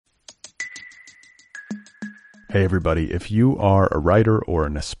Hey everybody, if you are a writer or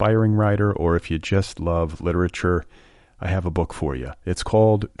an aspiring writer, or if you just love literature, I have a book for you. It's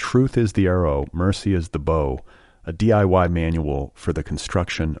called Truth is the Arrow, Mercy is the Bow, a DIY manual for the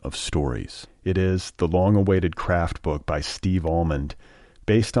construction of stories. It is the long-awaited craft book by Steve Almond,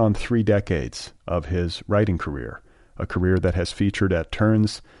 based on 3 decades of his writing career, a career that has featured at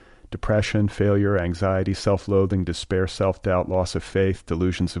turns depression, failure, anxiety, self-loathing, despair, self-doubt, loss of faith,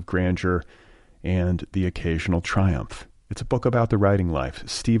 delusions of grandeur, and the occasional triumph. It's a book about the writing life.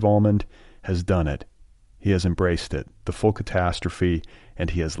 Steve Almond has done it. He has embraced it, the full catastrophe, and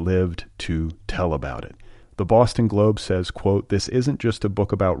he has lived to tell about it. The Boston Globe says, quote, "This isn't just a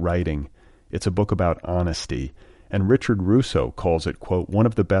book about writing, it's a book about honesty." And Richard Russo calls it, quote, "one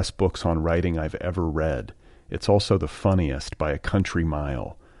of the best books on writing I've ever read. It's also the funniest by a country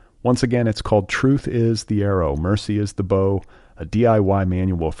mile." Once again, it's called Truth is the Arrow, Mercy is the Bow, a DIY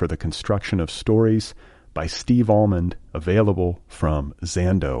manual for the construction of stories by Steve Almond, available from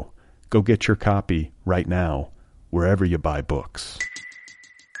Zando. Go get your copy right now, wherever you buy books.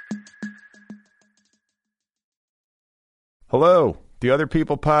 Hello. The Other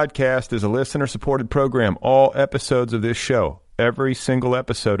People Podcast is a listener-supported program. All episodes of this show, every single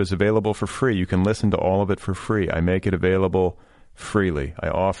episode is available for free. You can listen to all of it for free. I make it available freely. I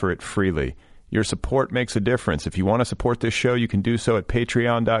offer it freely. Your support makes a difference. If you want to support this show, you can do so at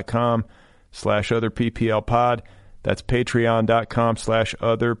patreon.com/otherpplpod. That's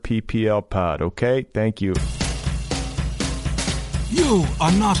patreon.com/otherpplpod. Okay? Thank you. You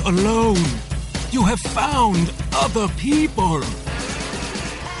are not alone. You have found other people.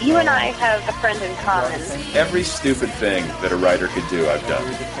 You and I have a friend in common. Every stupid thing that a writer could do, I've done.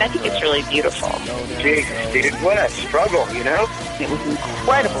 I think it's really beautiful. Jesus, dude, what a struggle, you know? It was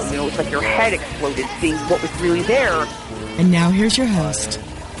incredible. You know, it was like your head exploded seeing what was really there. And now here's your host,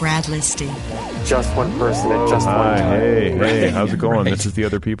 Brad Listy. Just one person at just one time. Hey, how's it going? This is the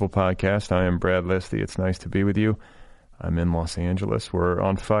Other People Podcast. I am Brad Listy. It's nice to be with you. I'm in Los Angeles. We're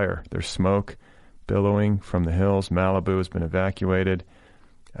on fire. There's smoke billowing from the hills. Malibu has been evacuated.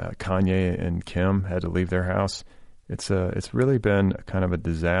 Kanye and Kim had to leave their house. It's really been kind of a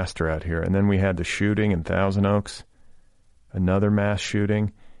disaster out here. And then we had the shooting in Thousand Oaks, another mass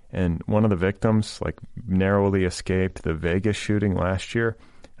shooting, and one of the victims narrowly escaped the Vegas shooting last year.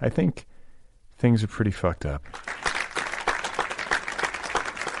 I think things are pretty fucked up.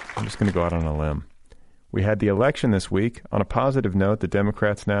 I'm just going to go out on a limb. We had the election this week. On a positive note, the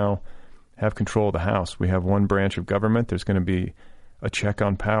Democrats now have control of the House. We have one branch of government. There's going to be a check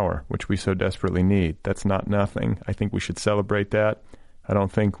on power, which we so desperately need. That's not nothing. I think we should celebrate that. I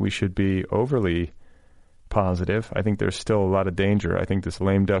don't think we should be overly positive. I think there's still a lot of danger. I think this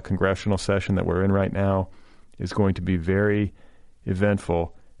lame duck congressional session that we're in right now is going to be very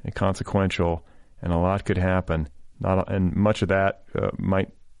eventful and consequential, and a lot could happen. And much of that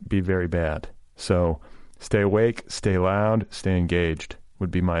might be very bad. So stay awake, stay loud, stay engaged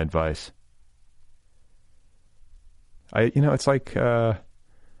would be my advice. It's like trying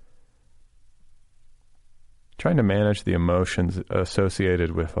to manage the emotions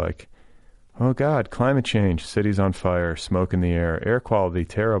associated with oh God, climate change, cities on fire, smoke in the air quality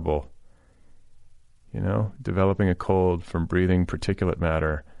terrible. Developing a cold from breathing particulate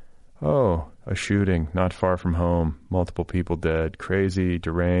matter. Oh, a shooting not far from home, multiple people dead, crazy,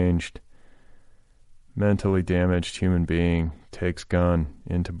 deranged, mentally damaged human being takes gun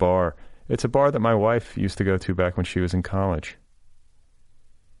into bar. It's a bar that my wife used to go to back when she was in college.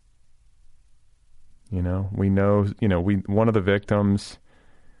 We know, one of the victims,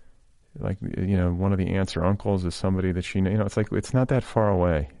 one of the aunts or uncles is somebody that she knows. It's not that far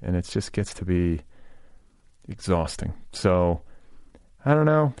away, and it just gets to be exhausting. So, I don't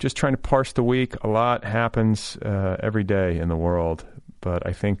know, just trying to parse the week. A lot happens every day in the world, but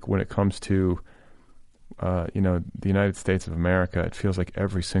I think when it comes to the United States of America, it feels like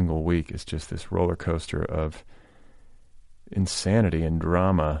every single week is just this roller coaster of insanity and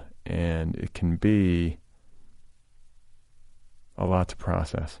drama, and it can be a lot to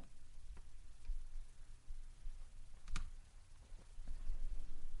process.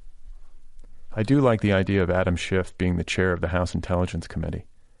 I do like the idea of Adam Schiff being the chair of the House Intelligence Committee.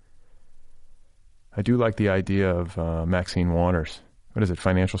 I do like the idea of Maxine Waters. What is it,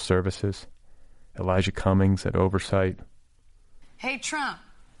 Financial Services? Elijah Cummings at Oversight. Hey, Trump,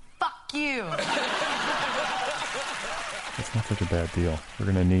 fuck you. That's not such a bad deal. We're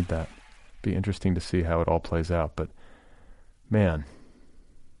going to need that. Be interesting to see how it all plays out. But, man,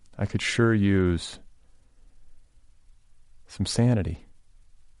 I could sure use some sanity.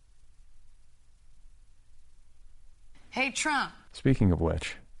 Hey, Trump. Speaking of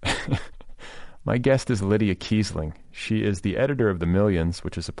which, My guest is Lydia Kiesling. She is the editor of The Millions,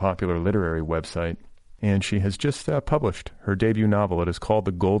 which is a popular literary website, and she has just published her debut novel. It is called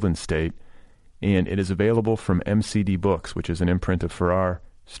The Golden State, and it is available from MCD Books, which is an imprint of Farrar,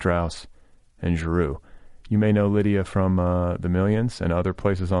 Straus, and Giroux. You may know Lydia from The Millions and other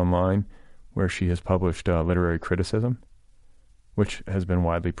places online where she has published literary criticism, which has been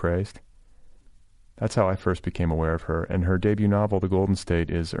widely praised. That's how I first became aware of her, and her debut novel, The Golden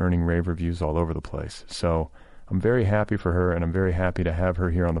State, is earning rave reviews all over the place. So I'm very happy for her, and I'm very happy to have her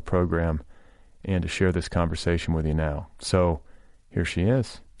here on the program and to share this conversation with you now. So here she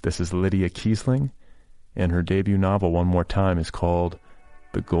is. This is Lydia Kiesling, and her debut novel, one more time, is called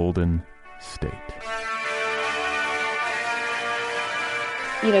The Golden State.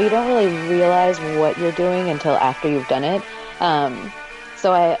 You don't really realize what you're doing until after you've done it.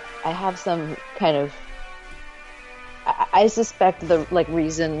 So I have some kind of, I suspect the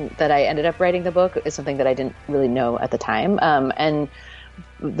reason that I ended up writing the book is something that I didn't really know at the time. And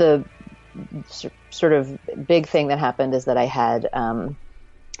the sort of big thing that happened is that I had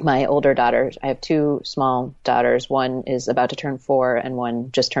my older daughters. I have two small daughters. One is about to turn 4 and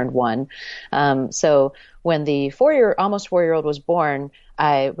one just turned 1. So when the almost 4-year-old was born,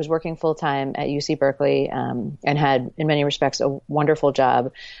 I was working full time at UC Berkeley and had, in many respects, a wonderful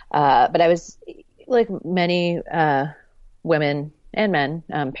job. But I was, like many women and men,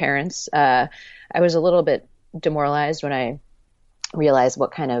 parents, I was a little bit demoralized when I realized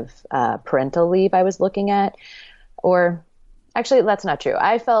what kind of parental leave I was looking at. Or actually, that's not true.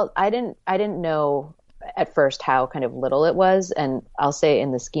 I didn't know at first how kind of little it was. And I'll say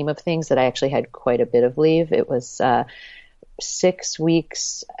in the scheme of things that I actually had quite a bit of leave. It was 6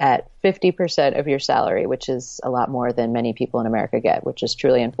 weeks at 50% of your salary, which is a lot more than many people in America get, which is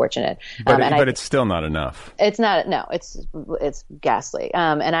truly unfortunate. But it's still not enough. It's not. No, it's ghastly.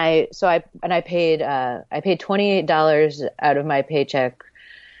 And I paid $28 out of my paycheck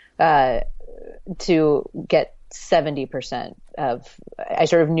to get 70% of. I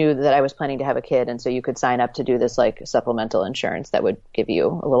sort of knew that I was planning to have a kid, and so you could sign up to do this like supplemental insurance that would give you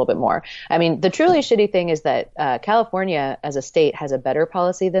a little bit more. I mean, the truly shitty thing is that California as a state has a better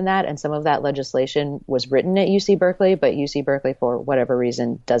policy than that, and some of that legislation was written at UC Berkeley, but UC Berkeley, for whatever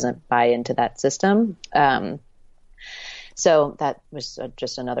reason, doesn't buy into that system. So that was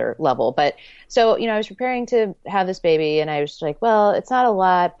just another level. But so, I was preparing to have this baby, and I was like, well, it's not a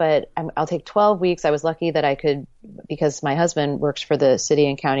lot, but I'll take 12 weeks. I was lucky that I could, because my husband works for the city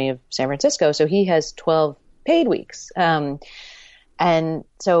and county of San Francisco, so he has 12 paid weeks. And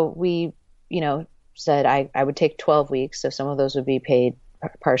so we, said I would take 12 weeks. So some of those would be paid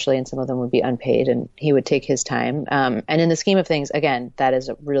partially and some of them would be unpaid, and he would take his time. And in the scheme of things, again, that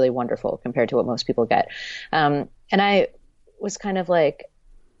is really wonderful compared to what most people get. And I was kind of like,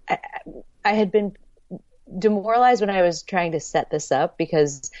 I had been demoralized when I was trying to set this up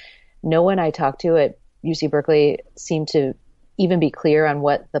because no one I talked to at UC Berkeley seemed to even be clear on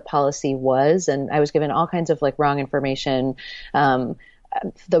what the policy was. And I was given all kinds of like wrong information.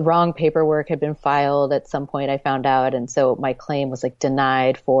 The wrong paperwork had been filed at some point, I found out. And so my claim was like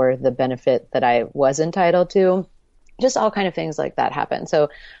denied for the benefit that I was entitled to. Just all kind of things like that happened. So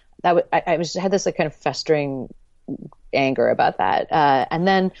that I had this like kind of festering anger about that. And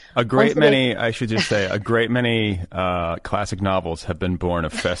then a great many classic novels have been born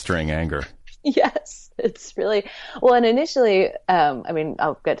of festering anger. Yes, it's really, well, and initially,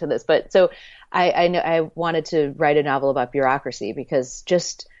 I'll get to this, but so I know I wanted to write a novel about bureaucracy because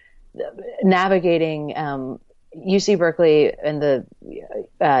just navigating, UC Berkeley and the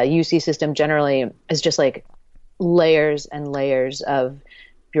UC system generally is just like layers and layers of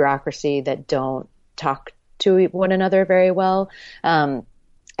bureaucracy that don't talk to one another very well.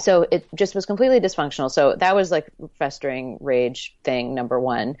 So it just was completely dysfunctional. So that was like festering rage thing, number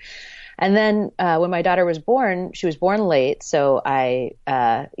one. And then when my daughter was born, she was born late. So I,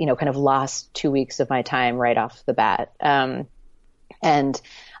 kind of lost 2 weeks of my time right off the bat. And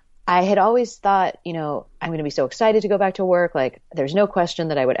I had always thought, I'm going to be so excited to go back to work. Like there's no question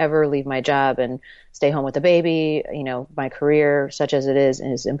that I would ever leave my job and stay home with the baby. My career, such as it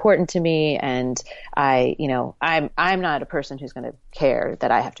is important to me. And I'm not a person who's going to care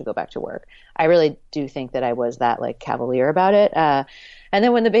that I have to go back to work. I really do think that I was that like cavalier about it. And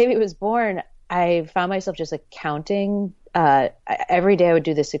then when the baby was born, I found myself just like counting. Every day I would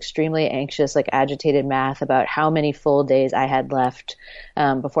do this extremely anxious, like agitated math about how many full days I had left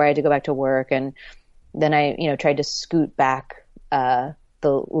before I had to go back to work. And then I, tried to scoot back the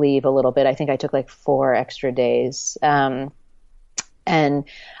leave a little bit. I think I took like 4 extra days. And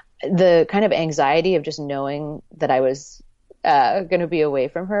the kind of anxiety of just knowing that I was going to be away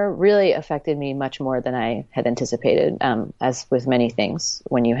from her really affected me much more than I had anticipated, as with many things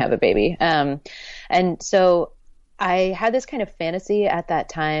when you have a baby. And so I had this kind of fantasy at that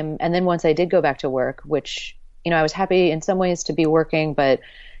time. And then once I did go back to work, which, I was happy in some ways to be working, but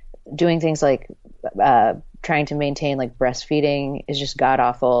doing things like trying to maintain like breastfeeding is just god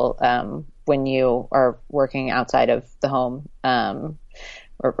awful when you are working outside of the home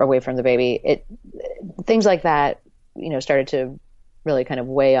or away from the baby. Things like that, started to really kind of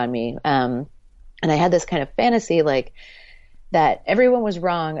weigh on me. And I had this kind of fantasy like that everyone was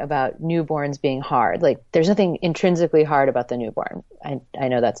wrong about newborns being hard. Like there's nothing intrinsically hard about the newborn. I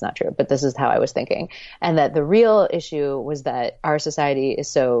know that's not true, but this is how I was thinking. And that the real issue was that our society is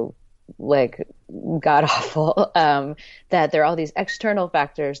so like god awful, that there are all these external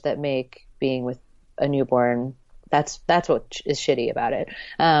factors that make being with a newborn, that's what is shitty about it.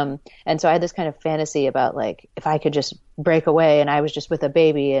 And so I had this kind of fantasy about like, if I could just break away and I was just with a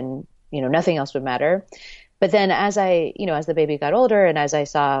baby and, nothing else would matter. But then as as the baby got older and as I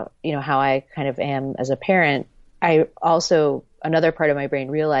saw, how I kind of am as a parent, I also, another part of my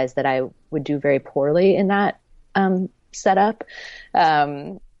brain realized that I would do very poorly in that setup,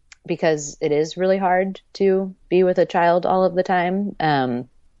 because it is really hard to be with a child all of the time,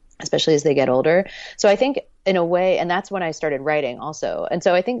 especially as they get older. So I think in a way, and that's when I started writing also. And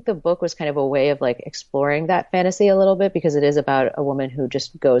so I think the book was kind of a way of like exploring that fantasy a little bit, because it is about a woman who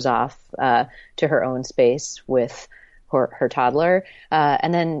just goes off to her own space with her toddler.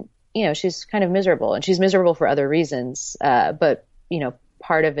 And then, she's kind of miserable, and she's miserable for other reasons. But,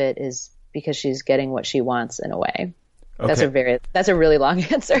 part of it is because she's getting what she wants in a way. Okay. That's a really long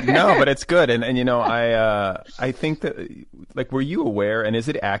answer. No, but it's good. And I think that, like, were you aware, and is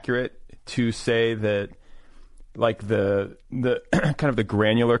it accurate to say that, like, the kind of the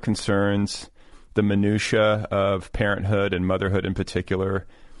granular concerns, the minutia of parenthood and motherhood in particular,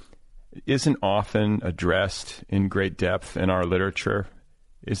 isn't often addressed in great depth in our literature?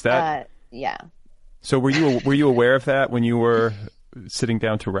 Is that? Yeah. So were you aware of that when you were sitting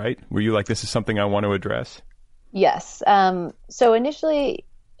down to write? Were you like, this is something I want to address? Yes. So initially,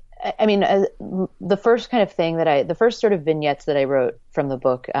 I mean, the first kind of thing the first sort of vignettes that I wrote from the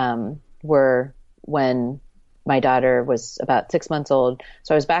book were when my daughter was about 6 months old.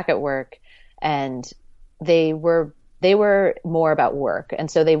 So I was back at work, and they were more about work. And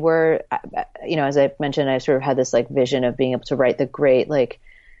so they were, as I mentioned, I sort of had this like vision of being able to write the great, like,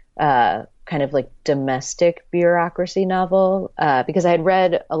 kind of like domestic bureaucracy novel, because I had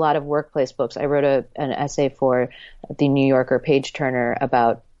read a lot of workplace books. I wrote an essay for the New Yorker page turner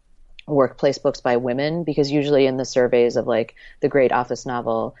about workplace books by women, because usually in the surveys of like the great office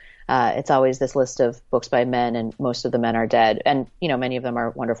novel, it's always this list of books by men, and most of the men are dead. And, many of them are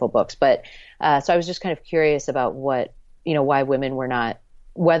wonderful books. But so I was just kind of curious about why women were not,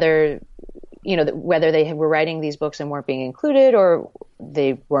 whether they were writing these books and weren't being included, or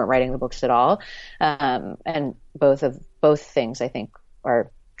they weren't writing the books at all. And both things I think are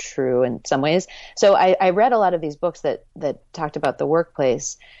true in some ways. So I read a lot of these books that talked about the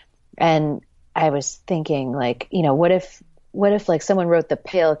workplace, and I was thinking like, what if like someone wrote The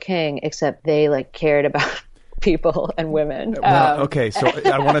Pale King, except they like cared about people and women. Well, okay, so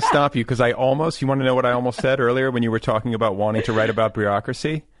I want to stop you because you want to know what I almost said earlier when you were talking about wanting to write about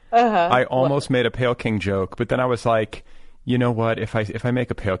bureaucracy? I almost made a Pale King joke, but then I was like, you know what? If I make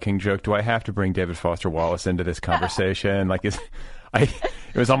a Pale King joke, do I have to bring David Foster Wallace into this conversation? Like, it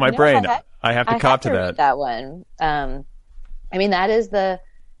was on my brain. I have to cop to that. Read that one. I mean, I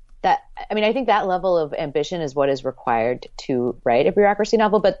think that level of ambition is what is required to write a bureaucracy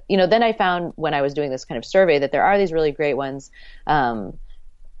novel. But, then I found when I was doing this kind of survey that there are these really great ones that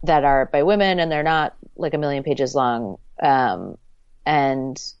are by women, and they're not like 1,000,000 pages long.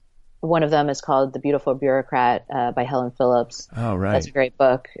 And one of them is called The Beautiful Bureaucrat by Helen Phillips. Oh, right. That's a great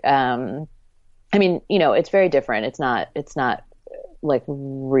book. I mean, it's very different. It's not like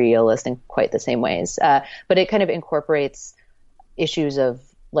realist in quite the same ways. But it kind of incorporates issues of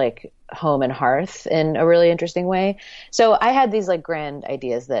like home and hearth in a really interesting way. So I had these like grand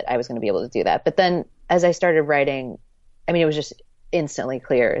ideas that I was going to be able to do that. But then as I started writing, I mean, it was just instantly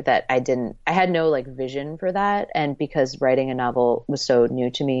clear that I had no like vision for that. And because writing a novel was so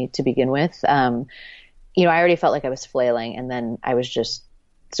new to me to begin with, I already felt like I was flailing. And then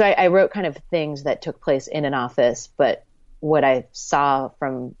so I wrote kind of things that took place in an office, but what I saw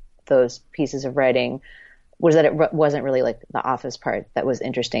from those pieces of writing was that it wasn't really like the office part that was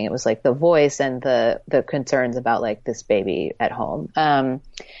interesting. It was like the voice and the concerns about like this baby at home.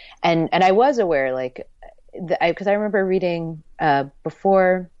 And I was aware, like, because I remember reading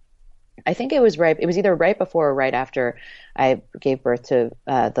before I think it was either right before or right after I gave birth to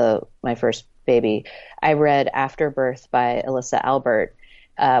my first baby. I read Afterbirth by Alyssa Albert,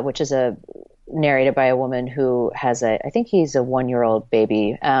 which is narrated by a woman who has I think he's a 1-year-old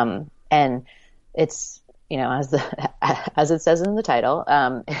baby. And it's, as it says in the title,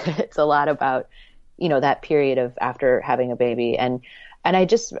 it's a lot about, that period of after having a baby. And I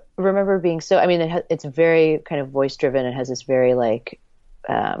just remember being it's very kind of voice driven. It has this very like,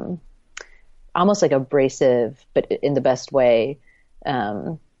 almost like abrasive, but in the best way,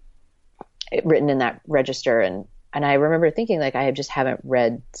 written in that register. And I remember thinking like, I just haven't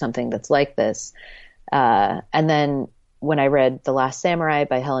read something that's like this. And then when I read The Last Samurai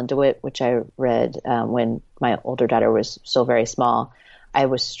by Helen DeWitt, which I read when my older daughter was still very small, I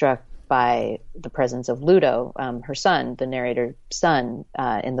was struck by the presence of Ludo, her son, the narrator's son,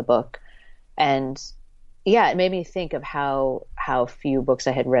 in the book. And yeah, it made me think of how few books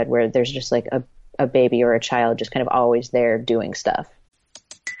I had read where there's just like a baby or a child just kind of always there doing stuff.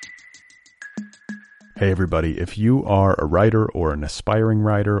 Hey everybody, if you are a writer or an aspiring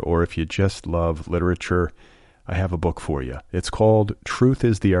writer, or if you just love literature, I have a book for you. It's called Truth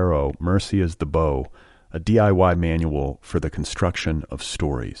is the Arrow, Mercy is the Bow, a DIY manual for the construction of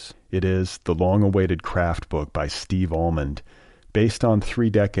stories. It is the long-awaited craft book by Steve Almond, based on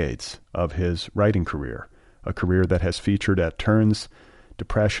 3 decades of his writing career, a career that has featured at turns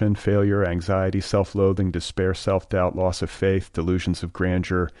depression, failure, anxiety, self-loathing, despair, self-doubt, loss of faith, delusions of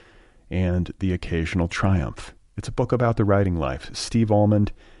grandeur, and the occasional triumph. It's a book about the writing life. Steve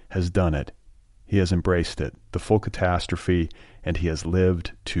Almond has done it. He has embraced it, the full catastrophe, and he has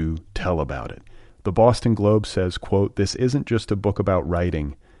lived to tell about it. The Boston Globe says, quote, "This isn't just a book about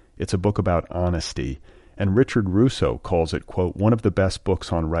writing, it's a book about honesty." And Richard Russo calls it, quote, "one of the best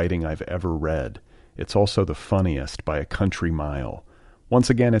books on writing I've ever read. It's also the funniest by a country mile." Once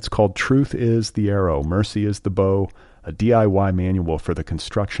again, it's called Truth is the Arrow, Mercy is the Bow, a DIY manual for the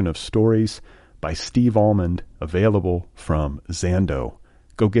construction of stories by Steve Almond, available from Zando.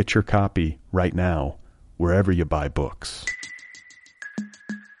 Go get your copy right now, wherever you buy books.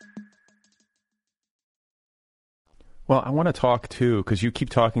 Well, I want to talk too, because you keep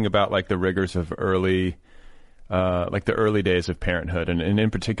talking about like the rigors of early, like the early days of parenthood, and in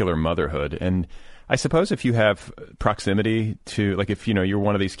particular motherhood. And I suppose if you have proximity to, like if you're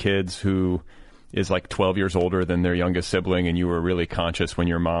one of these kids who is like 12 years older than their youngest sibling, and you were really conscious when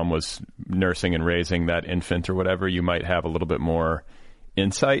your mom was nursing and raising that infant or whatever, you might have a little bit more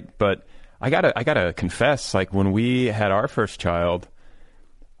insight. But I gotta confess, like when we had our first child,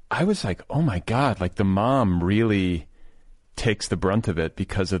 I was like, oh my God, like the mom really takes the brunt of it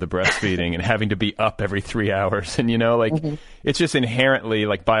because of the breastfeeding and having to be up every 3 hours. And, it's just inherently,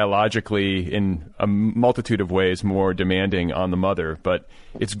 like biologically, in a multitude of ways, more demanding on the mother, but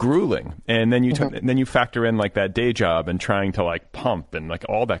it's grueling. And then then you factor in like that day job and trying to like pump and like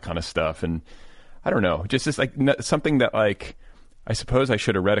all that kind of stuff. And I don't know, just like something that like, I suppose I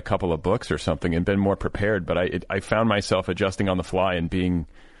should have read a couple of books or something and been more prepared, but I found myself adjusting on the fly and being,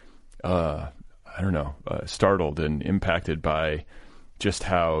 startled and impacted by just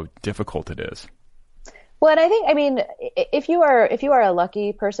how difficult it is. Well, and I mean, if you are a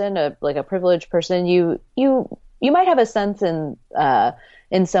lucky person, like a privileged person, you might have a sense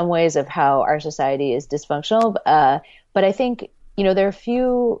in some ways of how our society is dysfunctional. But I think, there are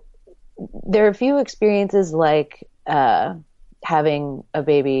few experiences like having a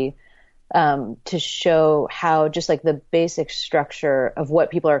baby to show how just like the basic structure of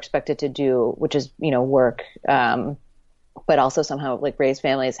what people are expected to do, which is, work, but also somehow like raise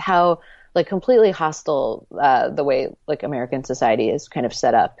families, how like completely hostile the way like American society is kind of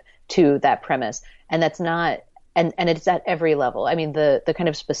set up to that premise. And that's not, and it's at every level. I mean, the kind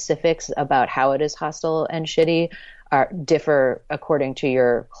of specifics about how it is hostile and shitty differ according to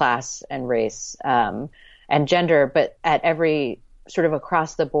your class and race and gender, but at every sort of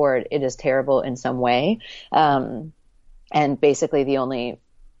across the board, it is terrible in some way. And basically the only,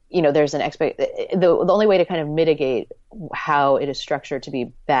 there's the only way to kind of mitigate how it is structured to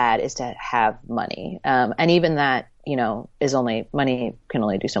be bad is to have money. And even that, is only, money can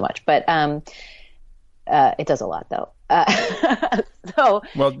only do so much, but it does a lot though.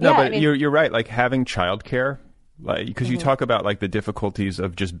 You're right. Like having childcare, like, because you talk about like the difficulties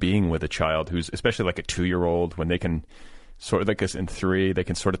of just being with a child who's, especially like a 2-year-old, when they can sort of like us in 3, they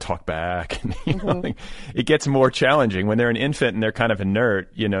can sort of talk back. And, like, it gets more challenging when they're an infant and they're kind of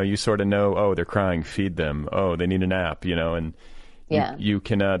inert. You sort of know, oh, they're crying, feed them. Oh, they need a nap. And you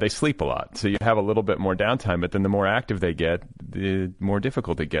can they sleep a lot, so you have a little bit more downtime. But then the more active they get, the more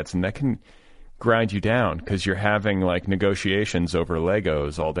difficult it gets, and that can grind you down because you're having like negotiations over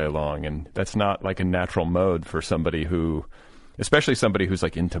Legos all day long. And that's not like a natural mode for somebody who, especially somebody who's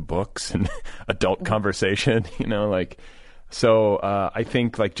like into books and adult conversation, like, so I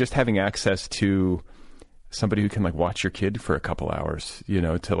think like just having access to somebody who can like watch your kid for a couple hours,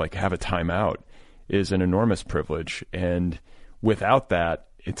 to like have a timeout is an enormous privilege. And without that,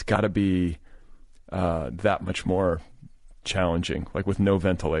 it's got to be that much more challenging, like with no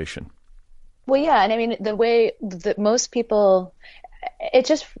ventilation. Well, yeah. And I mean, the way that most people, it's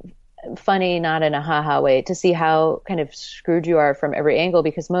just funny, not in a ha-ha way, to see how kind of screwed you are from every angle,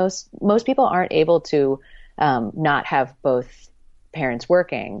 because most people aren't able to not have both parents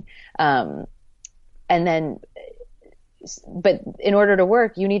working. And then, but in order to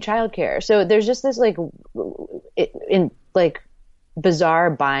work, you need childcare. So there's just this bizarre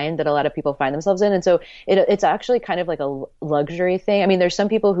bind that a lot of people find themselves in. And so it's actually kind of like a luxury thing. I mean, there's some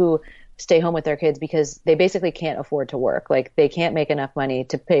people who stay home with their kids because they basically can't afford to work. Like they can't make enough money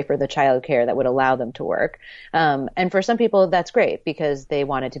to pay for the childcare that would allow them to work. And for some people, that's great because they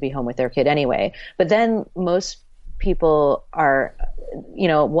wanted to be home with their kid anyway. But then most people are,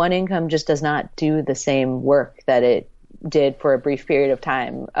 one income just does not do the same work that it did for a brief period of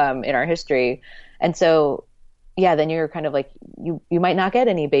time in our history. And so, yeah, then you're kind of like, you might not get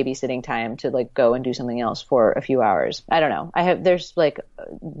any babysitting time to like go and do something else for a few hours. I don't know.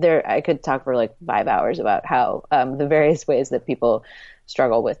 I could talk for like 5 hours about how the various ways that people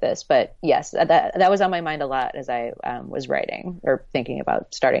struggle with this. But yes, that was on my mind a lot as I was writing or thinking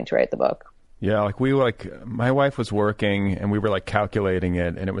about starting to write the book. Yeah, my wife was working and we were like calculating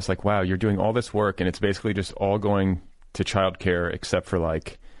it, and it was like, wow, you're doing all this work and it's basically just all going to childcare except for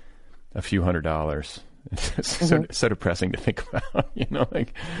like a few $100s. It's so depressing to think about,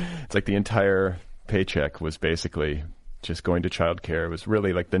 it's like the entire paycheck was basically just going to childcare. It was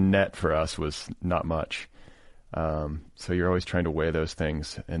really like the net for us was not much. So you're always trying to weigh those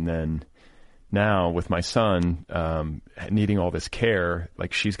things. And then now with my son needing all this care,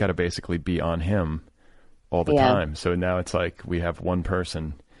 like she's got to basically be on him all the time. So now it's like we have one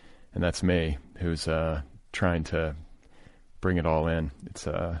person, and that's me, who's trying to bring it all in.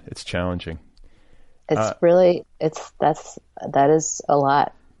 It's challenging. That is a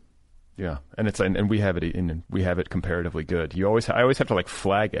lot. Yeah. And we have it comparatively good. I always have to like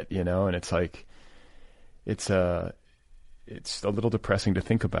flag it, and it's like, it's a little depressing to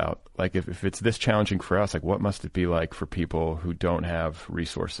think about. Like if it's this challenging for us, like what must it be like for people who don't have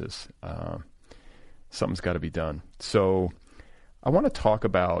resources? Something's got to be done. So I want to talk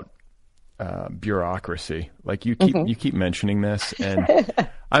about bureaucracy. Like you keep mentioning this, and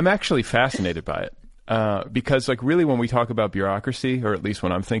I'm actually fascinated by it. Because like really when we talk about bureaucracy, or at least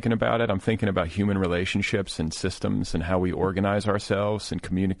when I'm thinking about it, I'm thinking about human relationships and systems and how we organize ourselves and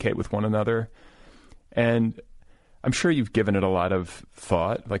communicate with one another. And I'm sure you've given it a lot of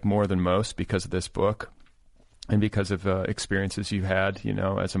thought, like more than most, because of this book and because of experiences you had,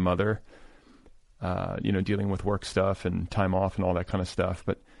 as a mother, dealing with work stuff and time off and all that kind of stuff.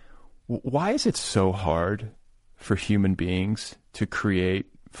 But why is it so hard for human beings to create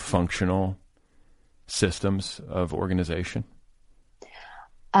functional systems of organization?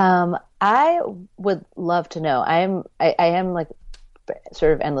 I would love to know. I am like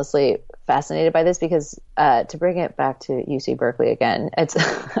sort of endlessly fascinated by this because to bring it back to UC Berkeley again,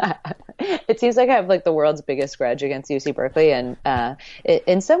 it seems like I have like the world's biggest grudge against UC Berkeley, and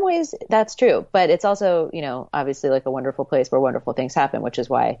in some ways that's true, but it's also obviously like a wonderful place where wonderful things happen, which is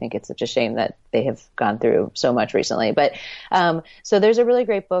why I think it's such a shame that they have gone through so much recently. But so there's a really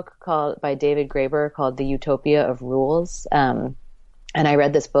great book by David Graeber called The Utopia of Rules, and I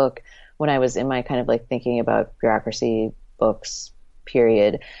read this book when I was in my kind of like thinking about bureaucracy books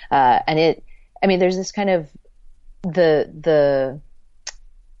period. And there's this kind of the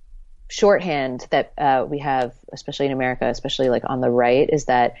shorthand that we have, especially in America, especially like on the right, is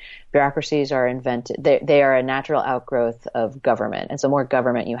that bureaucracies are invented. They are a natural outgrowth of government. And so more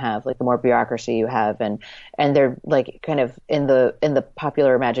government you have, like the more bureaucracy you have, and they're like kind of in the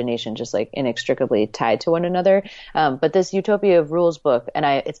popular imagination, just like inextricably tied to one another. But this Utopia of Rules book, and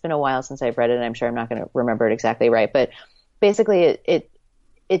it's been a while since I've read it, and I'm sure I'm not going to remember it exactly right, but basically, it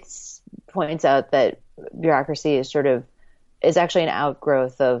points out that bureaucracy is actually an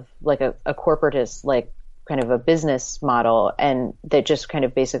outgrowth of like a corporatist, like kind of a business model, and that just kind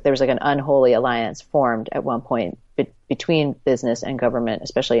of there was like an unholy alliance formed at one point between business and government,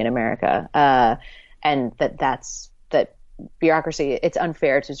 especially in America, and that bureaucracy. It's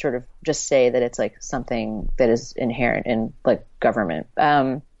unfair to sort of just say that it's like something that is inherent in like government,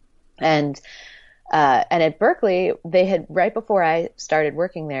 and And at Berkeley, they had, right before I started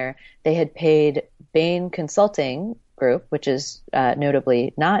working there, they had paid Bain Consulting Group, which is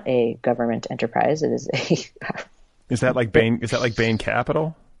notably not a government enterprise. It is a Is that like Bain? Is that like Bain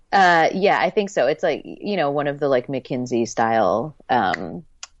Capital? Yeah, I think so. It's like, one of the like McKinsey style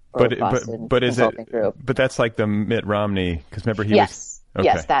But is it? Group. But that's like the Mitt Romney, because remember he was. Okay.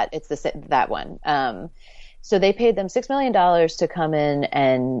 Yes, it's that one. So they paid them $6 million to come in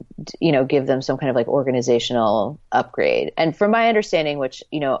and, give them some kind of like organizational upgrade. And from my understanding, which,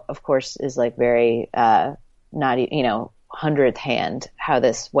 of course is like very, not, hundredth hand how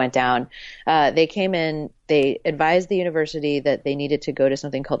this went down. They came in, they advised the university that they needed to go to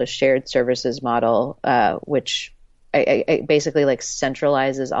something called a shared services model, which I basically like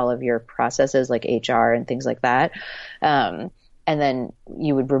centralizes all of your processes like HR and things like that. And then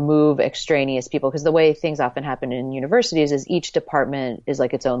you would remove extraneous people, because the way things often happen in universities is each department is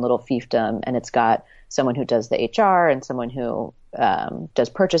like its own little fiefdom, and it's got someone who does the HR and someone who does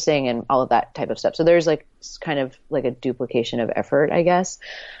purchasing and all of that type of stuff. So there's like kind of like a duplication of effort, I guess.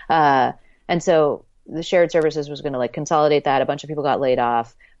 And so the shared services was going to like consolidate that. A bunch of people got laid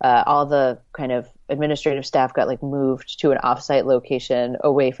off. All the kind of administrative staff got like moved to an offsite location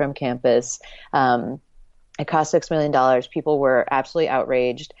away from campus. It cost $6 million. People were absolutely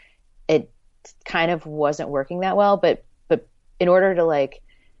outraged. It kind of wasn't working that well, but in order to like,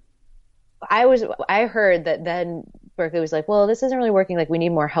 I heard that then Berkeley was like, well, this isn't really working. Like, we need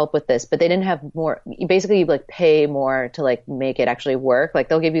more help with this, but they didn't have more. Basically, you like pay more to like make it actually work. Like,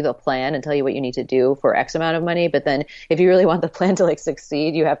 they'll give you the plan and tell you what you need to do for X amount of money. But then if you really want the plan to like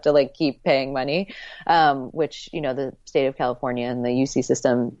succeed, you have to like keep paying money, which, the state of California and the UC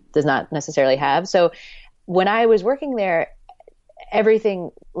system does not necessarily have. So when I was working there,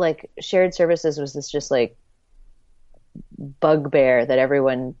 everything like shared services was this just like bugbear that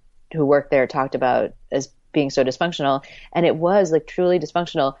everyone who worked there talked about as being so dysfunctional. And it was like truly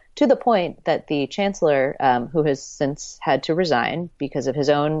dysfunctional, to the point that the chancellor, who has since had to resign because of his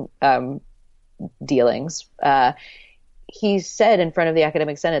own dealings, he said in front of the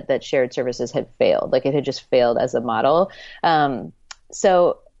academic senate that shared services had failed. Like, it had just failed as a model.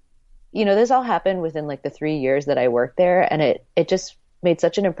 So this all happened within like the 3 years that I worked there. And it just made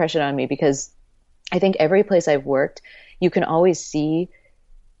such an impression on me, because I think every place I've worked, you can always see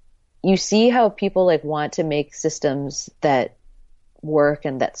how people like want to make systems that work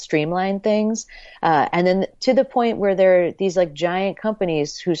and that streamline things. And then to the point where there are these like giant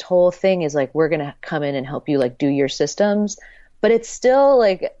companies whose whole thing is like, we're going to come in and help you like do your systems, but it's still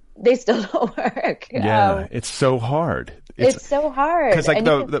like, they still don't work. Yeah, it's so hard. It's so hard. Because like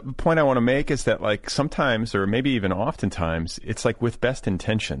the point I want to make is that like sometimes, or maybe even oftentimes, it's like with best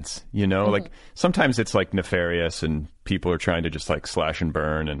intentions, like sometimes it's like nefarious and people are trying to just like slash and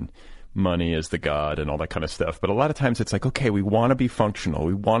burn and money is the god and all that kind of stuff. But a lot of times it's like, okay, we want to be functional.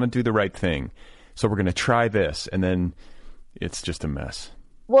 We want to do the right thing. So we're going to try this. And then it's just a mess.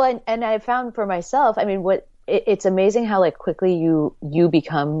 Well, and I found for myself, I mean, it's amazing how like quickly you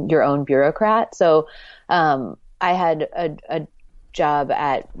become your own bureaucrat. So, I had a job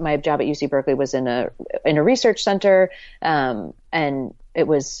at UC Berkeley was in a research center. And it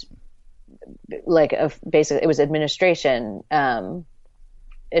was like basically it was administration, in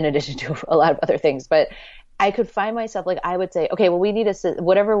addition to a lot of other things, but I could find myself like, I would say, okay, well, we need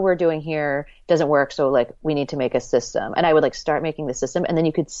whatever we're doing here doesn't work. So like, we need to make a system. And I would like start making the system. And then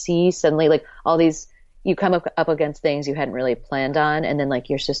you could see suddenly like all these, you come up against things you hadn't really planned on. And then like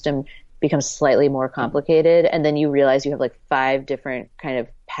your system becomes slightly more complicated. And then you realize you have like 5 different kind of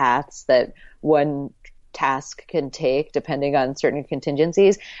paths that one task can take depending on certain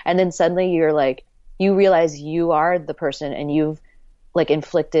contingencies. And then suddenly you're like, you realize you are the person and you've like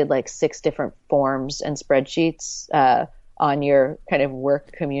inflicted like 6 different forms and spreadsheets on your kind of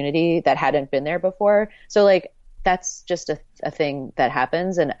work community that hadn't been there before. So like, that's just a thing that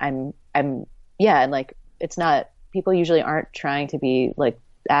happens. And I'm and like, it's not, people usually aren't trying to be like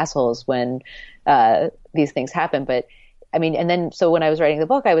assholes when these things happen. But I mean, and then, so when I was writing the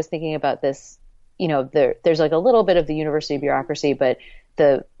book, I was thinking about this, there's like a little bit of the university bureaucracy, but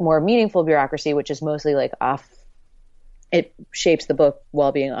the more meaningful bureaucracy, which is mostly like it shapes the book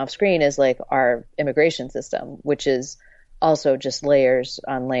while being off screen, is like our immigration system, which is also just layers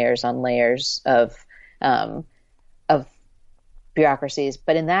on layers on layers of bureaucracies.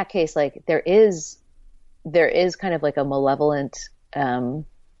 But in that case, like there is kind of like a malevolent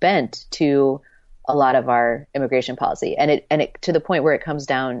bent to a lot of our immigration policy, and it to the point where it comes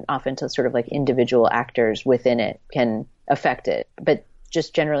down often to sort of like individual actors within it can affect it. But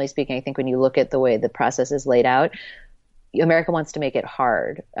just generally speaking, I think when you look at the way the process is laid out, America wants to make it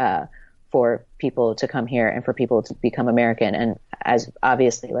hard for people to come here and for people to become American. And as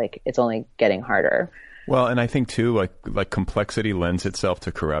obviously, like, it's only getting harder. Well, and I think too, like complexity lends itself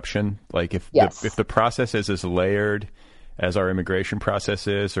to corruption. Like if the process is as layered as our immigration process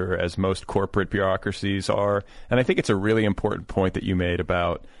is, or as most corporate bureaucracies are, and I think it's a really important point that you made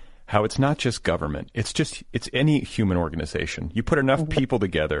about how it's not just government. It's any human organization. You put enough people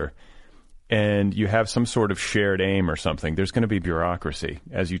together and you have some sort of shared aim or something, there's going to be bureaucracy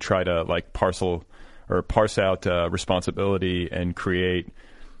as you try to like parse out responsibility and create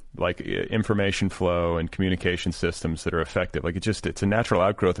like information flow and communication systems that are effective. Like it's a natural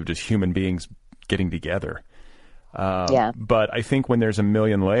outgrowth of just human beings getting together. But I think when there's a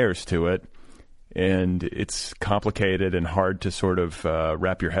million layers to it and it's complicated and hard to sort of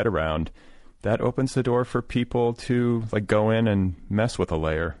wrap your head around, that opens the door for people to like go in and mess with a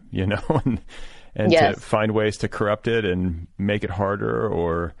layer, you know, and to find ways to corrupt it and make it harder.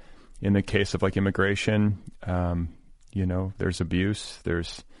 Or in the case of like immigration, you know, there's abuse,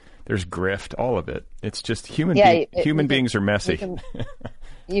 there's grift, all of it. It's just human beings are messy.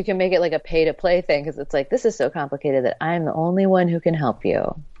 You can make it like a pay to play thing, because it's like, this is so complicated that I'm the only one who can help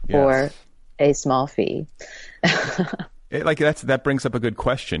you for a small fee. That brings up a good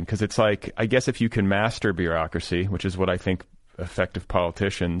question, because it's like, I guess if you can master bureaucracy, which is what I think effective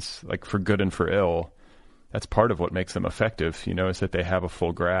politicians, like for good and for ill, that's part of what makes them effective, you know, is that they have a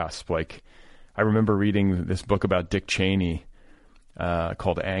full grasp. Like I remember reading this book about Dick Cheney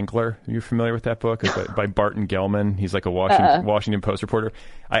called Angler. Are you familiar with that book? It's by Barton Gellman. He's like a Washington Post reporter.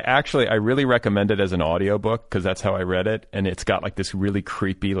 I really recommend it as an audiobook, because that's how I read it. And it's got like this really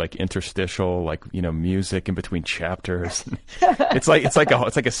creepy, like interstitial, like, you know, music in between chapters. It's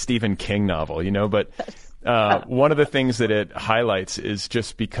like a Stephen King novel, you know, but one of the things that it highlights is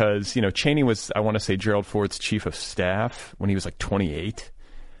just because, you know, Cheney was, I want to say, Gerald Ford's chief of staff when he was like 28.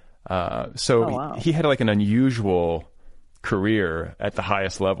 He had like an unusual career at the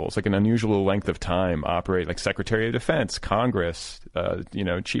highest levels, like an unusual length of time, operate like Secretary of Defense, Congress, you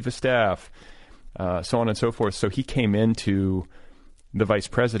know, Chief of Staff, so on and so forth. So he came into the vice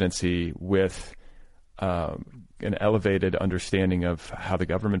presidency with an elevated understanding of how the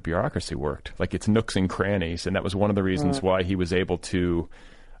government bureaucracy worked, like its nooks and crannies. And that was one of the reasons why he was able to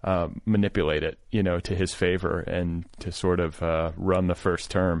manipulate it, you know, to his favor, and to sort of run the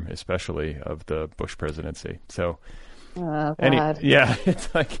first term, especially of the Bush presidency. So oh, God.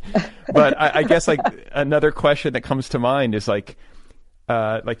 It's like, but I guess like another question that comes to mind is like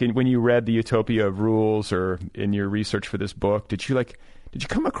when you read The Utopia of Rules, or in your research for this book, did you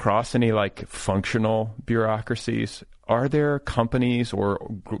come across any like functional bureaucracies? Are there companies or,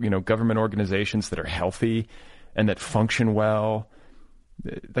 you know, government organizations that are healthy and that function well?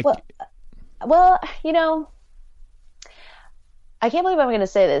 Like, well, you know, I can't believe I'm going to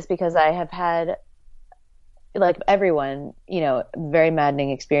say this, because I have had, like everyone, you know, very maddening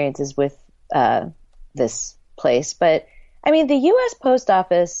experiences with this place. But I mean, the U.S. Post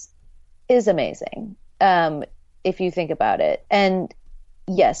Office is amazing, if you think about it. And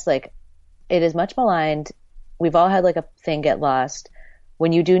yes, like, it is much maligned. We've all had like a thing get lost.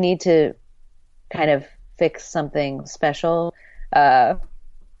 When you do need to kind of fix something special, there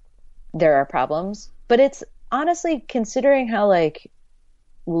are problems. But it's honestly, considering how like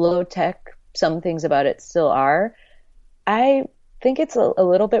low tech some things about it still are, I think it's a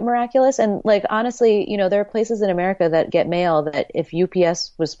little bit miraculous. And like, honestly, you know, there are places in America that get mail that if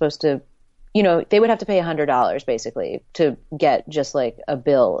UPS was supposed to, you know, they would have to pay $100 basically to get just like a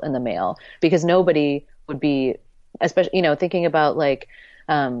bill in the mail, because nobody would be, especially, you know, thinking about like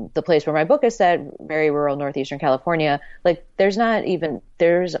the place where my book is set, very rural Northeastern California, like there's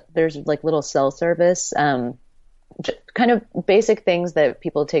like little cell service, kind of basic things that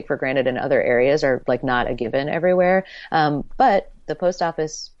people take for granted in other areas are like not a given everywhere. But the post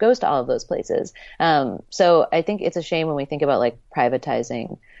office goes to all of those places. So I think it's a shame when we think about like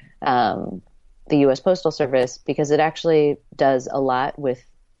privatizing the U.S. Postal Service, because it actually does a lot with,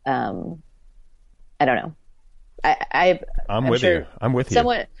 I don't know. I'm with you. I'm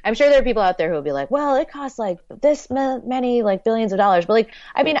sure there are people out there who will be like, well, it costs like this many like billions of dollars. But like,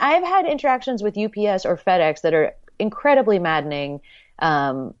 I mean, I've had interactions with UPS or FedEx that are incredibly maddening,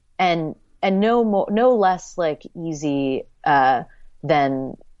 and no less like easy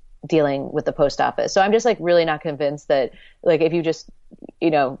than dealing with the post office. So I'm just like really not convinced that like if you just, you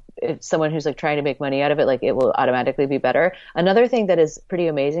know, if someone who's like trying to make money out of it, like it will automatically be better. Another thing that is pretty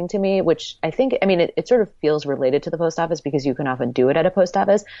amazing to me, which I think, I mean, it sort of feels related to the post office because you can often do it at a post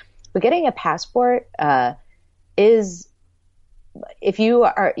office, but getting a passport is, if you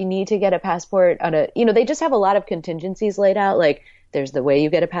need to get a passport on a, you know, they just have a lot of contingencies laid out. Like There's the way you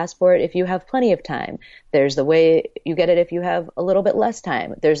get a passport if you have plenty of time. There's the way you get it if you have a little bit less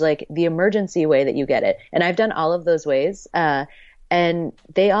time. There's like the emergency way that you get it. And I've done all of those ways. And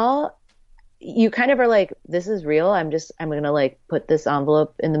they all, you kind of are like, this is real. I'm going to like put this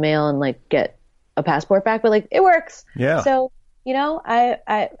envelope in the mail and like get a passport back, but like it works. Yeah. So, you know,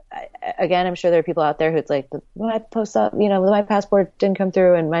 I again, I'm sure there are people out there who's like, my my passport didn't come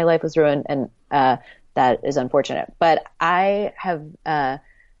through and my life was ruined. And, that is unfortunate, but I have,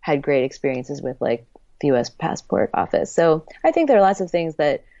 had great experiences with like the U.S. passport office. So I think there are lots of things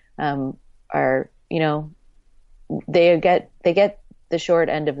that, are, you know, they get the short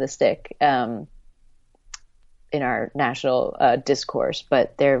end of the stick, in our national, discourse,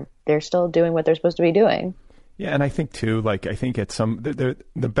 but they're still doing what they're supposed to be doing. Yeah, and I think too, like I think it's the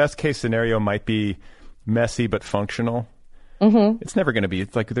best case scenario might be messy but functional. Mm-hmm. It's never going to be.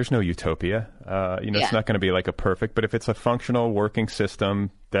 It's like there's no utopia. It's not going to be like a perfect. But if it's a functional working system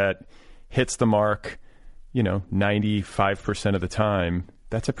that hits the mark, 95% of the time,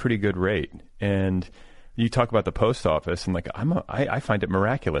 that's a pretty good rate. And you talk about the post office, and like I find it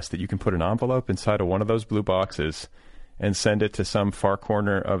miraculous that you can put an envelope inside of one of those blue boxes and send it to some far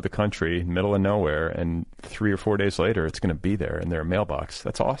corner of the country, middle of nowhere, and 3 or 4 days later, it's going to be there in their mailbox.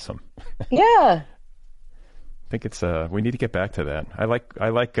 That's awesome. Yeah. I think it's we need to get back to that.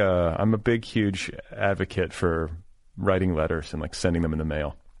 I'm a big, huge advocate for writing letters and like sending them in the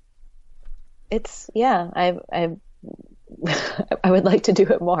mail. I would like to do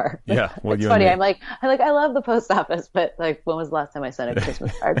it more. Yeah, well, it's funny. I love the post office, but like, when was the last time I sent a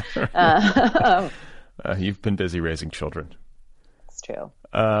Christmas card? You've been busy raising children. It's true.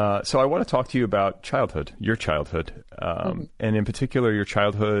 So I want to talk to you about childhood, your childhood, and in particular your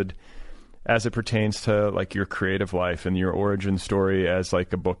childhood as it pertains to like your creative life and your origin story as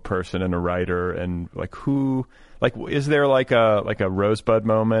like a book person and a writer, and like is there like a rosebud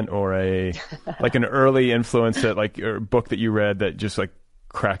moment or like an early influence that like or book that you read that just like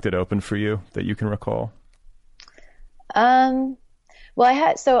cracked it open for you that you can recall? Well,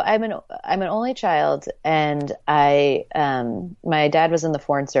 I'm an only child, and my dad was in the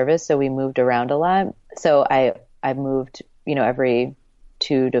Foreign Service, so we moved around a lot. So I moved, every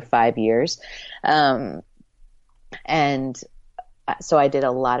 2 to 5 years. And so I did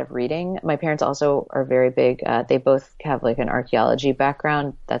a lot of reading. My parents also are very big. They both have like an archaeology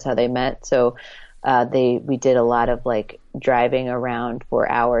background. That's how they met. So, we did a lot of like driving around for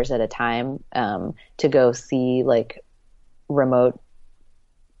hours at a time, to go see like remote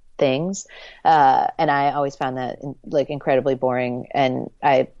things. And I always found that like incredibly boring, and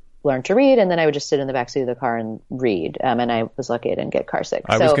I learned to read, and then I would just sit in the backseat of the car and read. And I was lucky I didn't get car sick.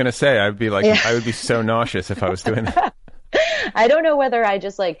 I was going to say, I would be like, I would be so nauseous if I was doing that. I don't know whether I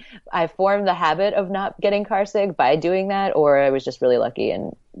just like, I formed the habit of not getting car sick by doing that, or I was just really lucky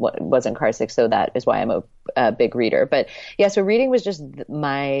and wasn't car sick. So that is why I'm a big reader. But yeah, so reading was just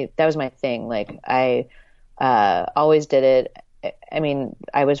that was my thing. Like I, always did it. I mean,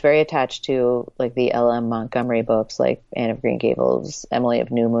 I was very attached to like the L.M. Montgomery books, like Anne of Green Gables, Emily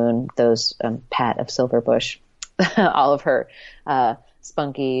of New Moon, those Pat of Silverbush, all of her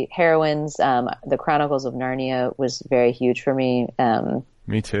spunky heroines. The Chronicles of Narnia was very huge for me.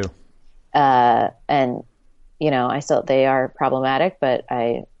 Me too. And they are problematic, but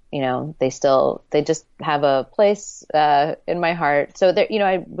they just have a place in my heart. So there,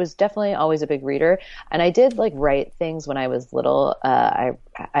 I was definitely always a big reader, and I did like write things when I was little. I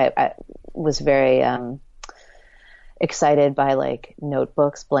was very excited by like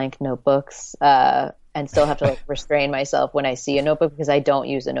notebooks, blank notebooks, and still have to like restrain myself when I see a notebook, because I don't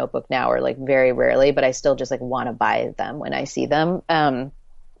use a notebook now, or like very rarely, but I still just like want to buy them when I see them.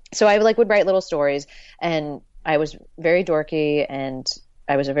 So I like would write little stories, and I was very dorky, and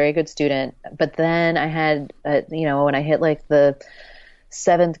I was a very good student. But then I had, when I hit like the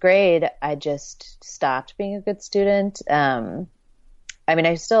 7th grade, I just stopped being a good student.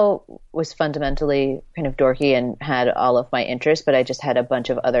 I still was fundamentally kind of dorky and had all of my interests, but I just had a bunch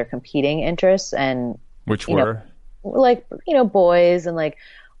of other competing interests. And which were boys, and like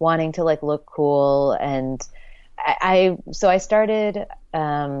wanting to like look cool. And so I started,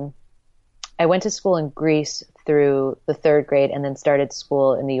 I went to school in Greece through the 3rd grade, and then started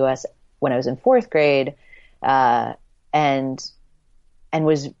school in the U.S. when I was in 4th grade, and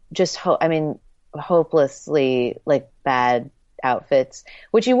was just, hopelessly like bad outfits,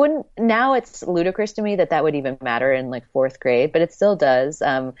 which you wouldn't, now it's ludicrous to me that would even matter in like 4th grade, but it still does.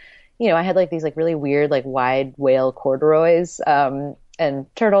 I had like these like really weird, like wide whale corduroys, and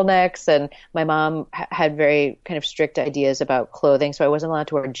turtlenecks. And my mom had very kind of strict ideas about clothing. So I wasn't allowed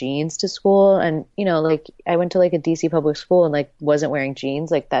to wear jeans to school. And, you know, like I went to like a DC public school and like wasn't wearing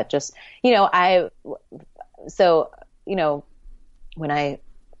jeans like that. Just, you know,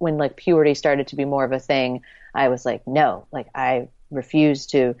 when like puberty started to be more of a thing, I was like, no, like I refuse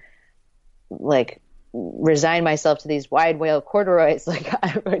to like resign myself to these wide whale corduroys, like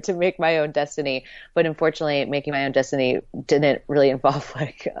I'm going to make my own destiny. But unfortunately, making my own destiny didn't really involve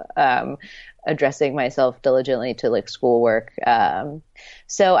like addressing myself diligently to like schoolwork.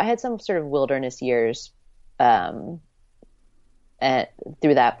 So I had some sort of wilderness years through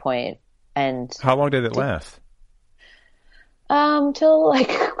that point. And how long did it last? Till like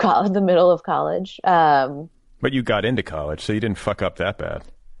the middle of college. But you got into college, so you didn't fuck up that bad.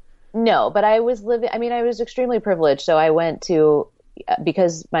 No, but I was extremely privileged. So I went to,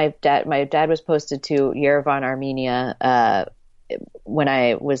 because my dad was posted to Yerevan, Armenia, when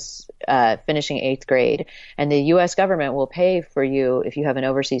I was finishing 8th grade, and the U.S. government will pay for you if you have an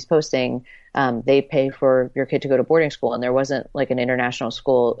overseas posting. They pay for your kid to go to boarding school, and there wasn't like an international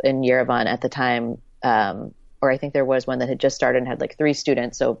school in Yerevan at the time, or I think there was one that had just started and had like 3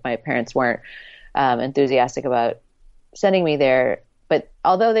 students. So my parents weren't enthusiastic about sending me there. But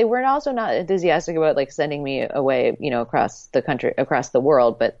although they weren't also not enthusiastic about like sending me away, you know, across the country, across the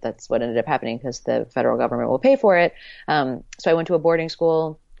world, but that's what ended up happening because the federal government will pay for it. So I went to a boarding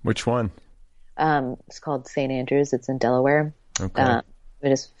school. Which one? It's called St. Andrews. It's in Delaware. Okay.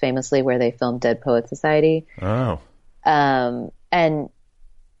 It is famously where they filmed Dead Poets Society. Oh. And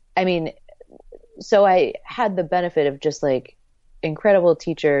I mean, so I had the benefit of just like incredible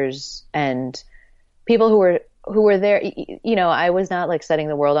teachers and people who were there. You know, I was not like setting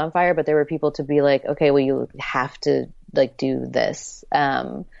the world on fire, but there were people to be like, okay, well, you have to like do this.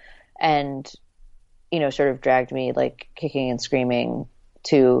 And, you know, sort of dragged me like kicking and screaming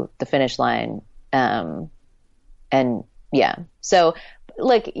to the finish line. And yeah, so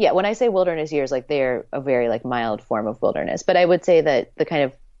like, yeah, when I say wilderness years, like they're a very like mild form of wilderness, but I would say that the kind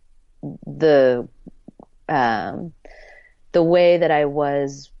of the way that I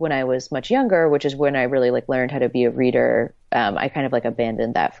was when I was much younger, which is when I really like learned how to be a reader, I kind of like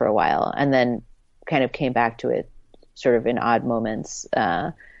abandoned that for a while and then kind of came back to it sort of in odd moments.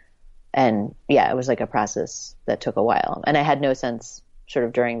 And yeah, it was like a process that took a while. And I had no sense sort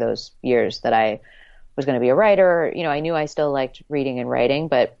of during those years that I was going to be a writer. You know, I knew I still liked reading and writing,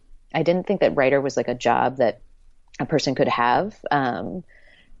 but I didn't think that writer was like a job that a person could have.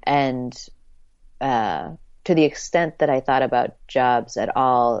 To the extent that I thought about jobs at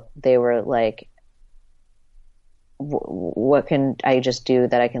all, they were like, what can I just do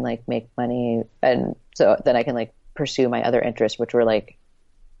that I can like make money? And so then I can like pursue my other interests, which were like,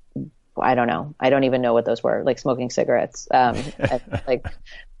 I don't know. I don't even know what those were, like smoking cigarettes, and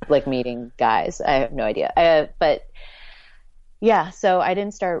like meeting guys. I have no idea. But yeah, so I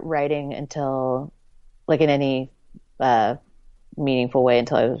didn't start writing until like in any meaningful way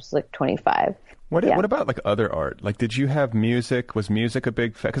until I was like 25. What about like other art? Like, did you have music? Was music a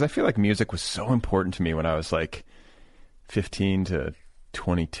big because I feel like music was so important to me when I was like 15 to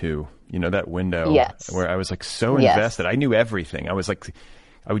 22. You know, that window where I was like so invested. I knew everything. I was like,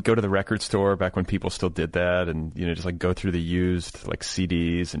 I would go to the record store back when people still did that, and you know, just like go through the used like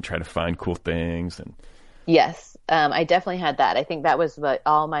CDs and try to find cool things. And yes, I definitely had that. I think that was what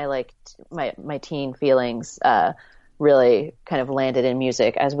all my like my teen feelings really kind of landed in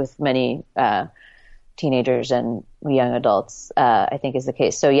music, as with many teenagers and young adults, I think is the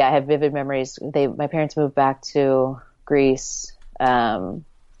case. So yeah, I have vivid memories. My parents moved back to Greece.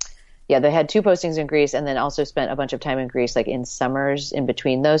 They had 2 postings in Greece and then also spent a bunch of time in Greece, like in summers in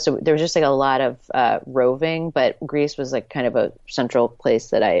between those. So there was just like a lot of roving, but Greece was like kind of a central place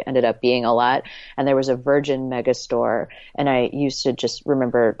that I ended up being a lot. And there was a Virgin megastore, and I used to just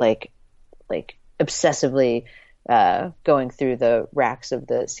remember like obsessively going through the racks of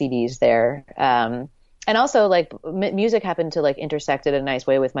the CDs there. And also like music happened to like intersect in a nice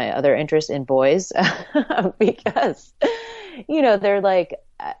way with my other interest in boys because, you know, they're like,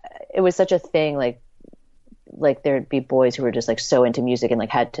 it was such a thing, like there'd be boys who were just like so into music and like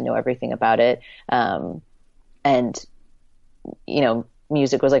had to know everything about it. And, you know,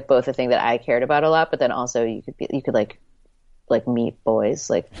 music was like both a thing that I cared about a lot, but then also you could like meet boys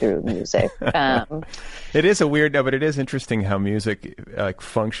like through music. It is but it is interesting how music like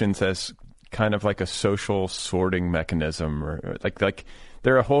functions as kind of like a social sorting mechanism, or like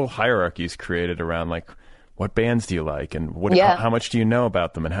there are whole hierarchies created around like what bands do you like and how much do you know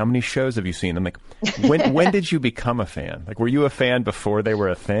about them and how many shows have you seen them? Like when did you become a fan? Like were you a fan before they were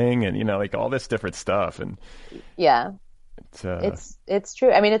a thing? And you know, like all this different stuff. And yeah. It's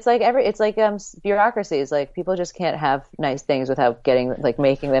true. I mean, it's like bureaucracies. Like people just can't have nice things without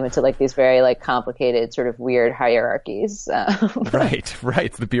making them into like these very like complicated sort of weird hierarchies. Right.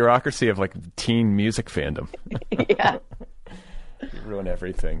 The bureaucracy of like teen music fandom. Yeah. You ruin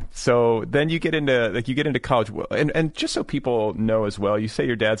everything. So then you get into college, and just so people know as well, you say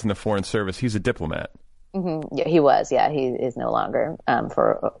your dad's in the Foreign Service. He's a diplomat. Mm-hmm. Yeah, he was. Yeah, he is no longer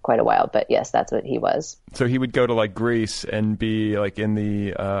for quite a while. But yes, that's what he was. So he would go to like Greece and be like in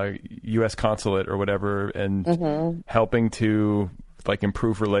the U.S. consulate or whatever, and helping to like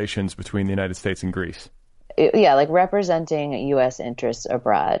improve relations between the United States and Greece. Yeah, like representing U.S. interests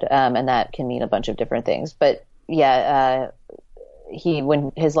abroad, and that can mean a bunch of different things. But yeah.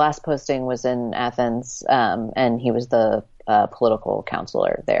 When his last posting was in Athens, and he was the political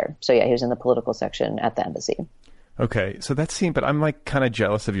counselor there. So yeah, he was in the political section at the embassy. Okay, so but I'm like kind of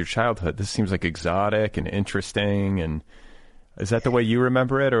jealous of your childhood. This seems like exotic and interesting. And is that the way you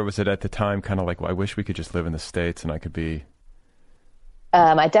remember it, or was it at the time kind of like, well, I wish we could just live in the States and I could be?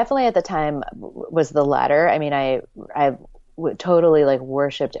 I definitely at the time was the latter. I mean, I totally like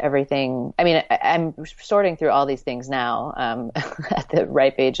worshipped everything. I mean, I'm sorting through all these things now at the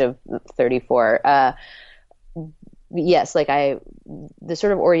ripe age of 34. Yes, like the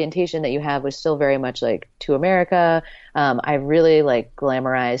sort of orientation that you have was still very much like to America. I really like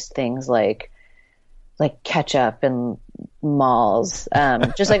glamorized things like ketchup and malls,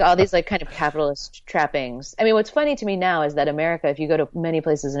 just like all these like kind of capitalist trappings. I mean, what's funny to me now is that America, if you go to many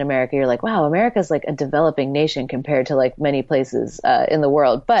places in America, you're like, wow, America's like a developing nation compared to like many places in the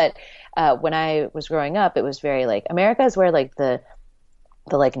world. But when I was growing up, it was very like America is where like the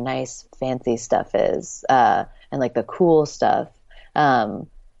like nice fancy stuff is, and like the cool stuff. And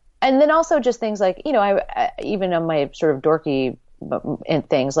then also just things like, you know, I even on my sort of dorky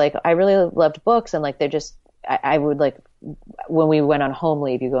things, like I really loved books, and like they're just, I would like, when we went on home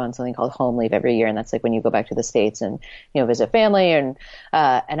leave, you go on something called home leave every year. And that's like when you go back to the States and, you know, visit family. And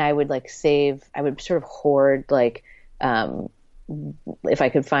I would like I would sort of hoard, like, if I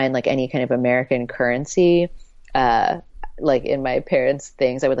could find like any kind of American currency, like in my parents'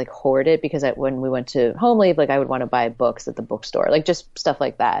 things, I would like hoard it because when we went to home leave, like I would want to buy books at the bookstore, like just stuff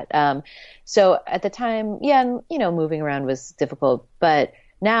like that. So at the time, yeah, and, you know, moving around was difficult, but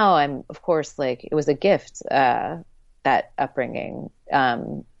now I'm, of course, like it was a gift, that upbringing,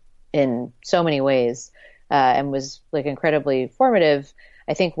 in so many ways, and was like incredibly formative.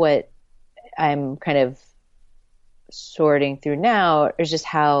 I think what I'm kind of sorting through now is just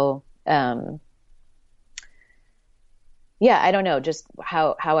how, yeah, I don't know, just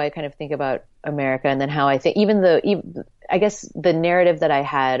how I kind of think about America, and then how I think I guess the narrative that I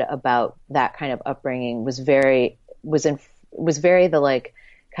had about that kind of upbringing was very the like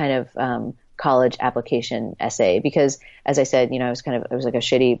kind of college application essay, because as I said, you know, I was like a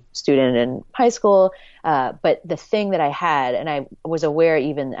shitty student in high school, but the thing that I had, and I was aware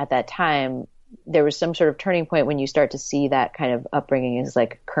even at that time, there was some sort of turning point when you start to see that kind of upbringing as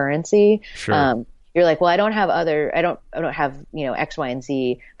like currency. Sure. You're like, well, I don't have, you know, X, Y, and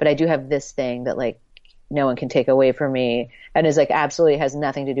Z, but I do have this thing that like no one can take away from me, and is like absolutely has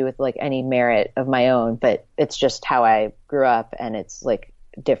nothing to do with like any merit of my own, but it's just how I grew up, and it's like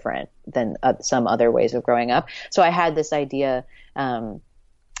different than some other ways of growing up. So I had this idea, and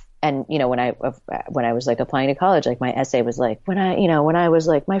you know, when I was like applying to college, like my essay was like, when I was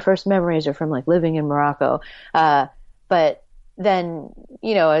like, my first memories are from like living in Morocco, but then,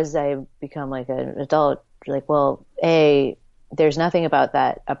 you know, as I become like an adult, you're like, well, there's nothing about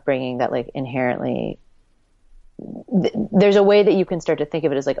that upbringing that like inherently, there's a way that you can start to think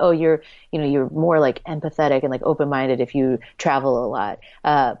of it as like, oh, you're more like empathetic and like open-minded if you travel a lot.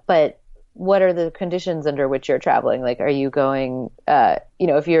 But what are the conditions under which you're traveling? Like, are you going, you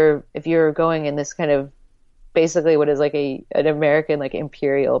know, if you're going in this kind of basically what is like an American like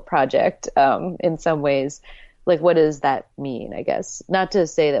imperial project, in some ways, like, what does that mean? I guess not to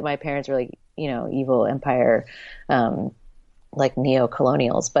say that my parents were like, you know, evil empire, like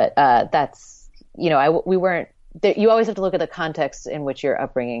neo-colonials, but that's, you know, we weren't. You always have to look at the context in which your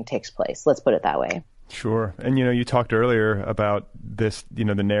upbringing takes place. Let's put it that way. Sure. And, you know, you talked earlier about this, you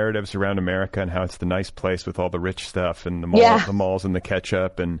know, the narratives around America and how it's the nice place with all the rich stuff and the malls and the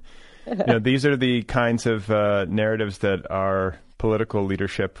ketchup. And, you know, these are the kinds of narratives that our political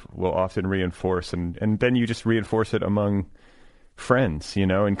leadership will often reinforce. And then you just reinforce it among friends, you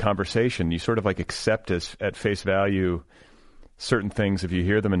know, in conversation. You sort of like accept at face value certain things if you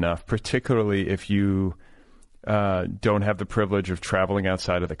hear them enough, particularly if you don't have the privilege of traveling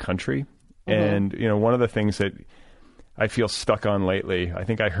outside of the country. Mm-hmm. And, you know, one of the things that I feel stuck on lately. I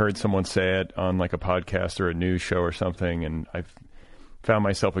think I heard someone say it on like a podcast or a news show or something, and I've found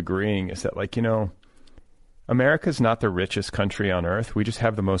myself agreeing, is that like, America's not the richest country on earth. We just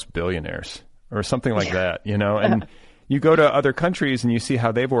have the most billionaires or something like that, and you go to other countries and you see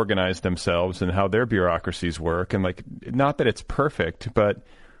how they've organized themselves and how their bureaucracies work. And like, not that it's perfect, but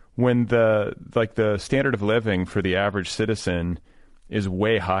when the standard of living for the average citizen is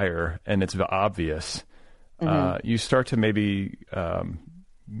way higher and it's obvious, you start to maybe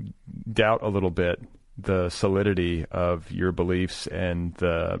doubt a little bit the solidity of your beliefs and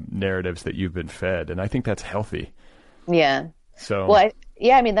the narratives that you've been fed. And I think that's healthy. Yeah. So, well,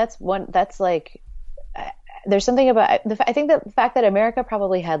 that's like, there's something about, I think that the fact that America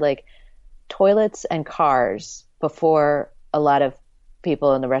probably had like toilets and cars before a lot of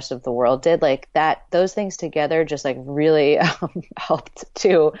people in the rest of the world did, like that, those things together just like really helped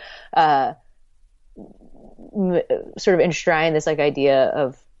to sort of enshrine this like idea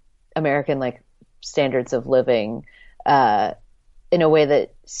of American like standards of living in a way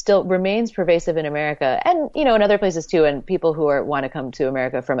that still remains pervasive in America and, in other places too. And people who want to come to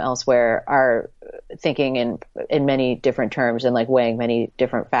America from elsewhere are thinking in many different terms and like weighing many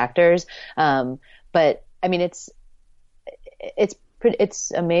different factors. But I mean, it's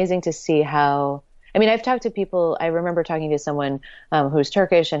amazing to see how, I've talked to people. I remember talking to someone who's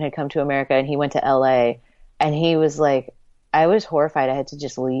Turkish and had come to America, and he went to LA, and he was like, I was horrified. I had to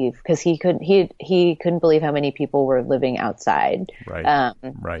just leave because he couldn't believe how many people were living outside. Right.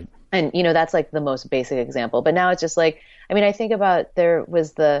 Right. And, that's like the most basic example. But now it's just like, I think about,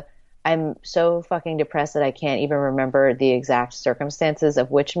 I'm so fucking depressed that I can't even remember the exact circumstances of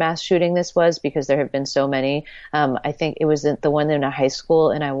which mass shooting this was because there have been so many. I think it was the one in a high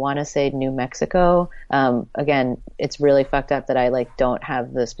school, and I want to say New Mexico. Again, it's really fucked up that I like don't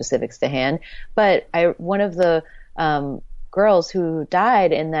have the specifics to hand. But one of the girls who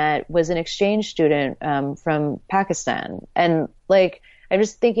died in that was an exchange student from Pakistan, and like, I'm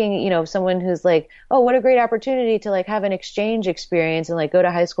just thinking, someone who's like, oh, what a great opportunity to like have an exchange experience and like go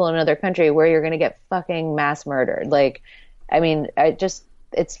to high school in another country where you're going to get fucking mass murdered. Like,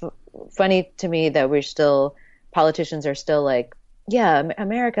 it's funny to me that politicians are still like, yeah,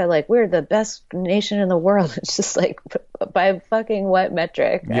 America, like we're the best nation in the world. It's just like, by fucking what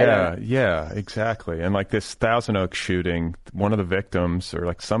metric? Yeah, exactly. And like this Thousand Oaks shooting, one of the victims, or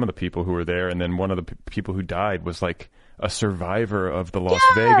like some of the people who were there, and then one of the people who died was like a survivor of the Las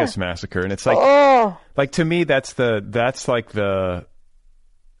Vegas massacre. And it's like, like to me, there's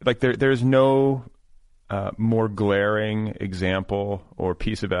no more glaring example or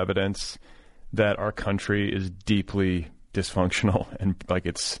piece of evidence that our country is deeply dysfunctional and like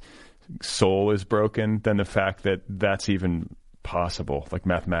its soul is broken than the fact that that's even possible, like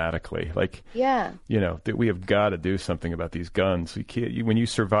mathematically. Like, that we have got to do something about these guns. You can't, when you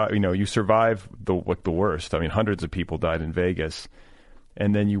survive, you survive the worst. Hundreds of people died in Vegas,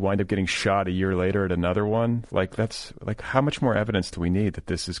 and then you wind up getting shot a year later at another one. Like, that's like, how much more evidence do we need that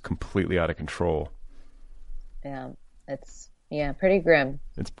this is completely out of control? Yeah, it's pretty grim.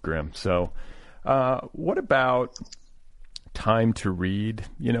 It's grim. So, what about time to read?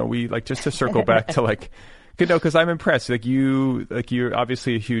 We like, just to circle back to like, because I'm impressed. You're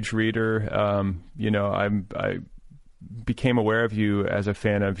obviously a huge reader. I became aware of you as a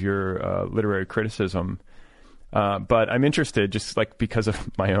fan of your literary criticism. But I'm interested, just like because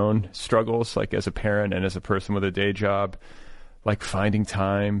of my own struggles, like as a parent and as a person with a day job, like finding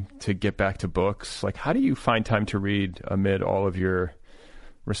time to get back to books. Like, how do you find time to read amid all of your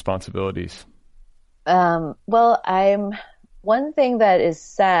responsibilities? One thing that is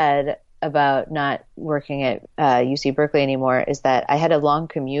sad about not working at UC Berkeley anymore is that I had a long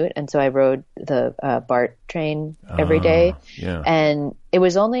commute, and so I rode the BART train every day. Yeah. And it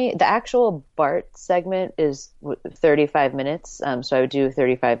was only the actual BART segment is 35 minutes, so I would do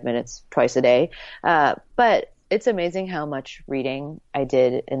 35 minutes twice a day. But it's amazing how much reading I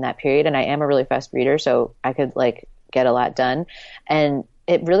did in that period, and I am a really fast reader, so I could like get a lot done. And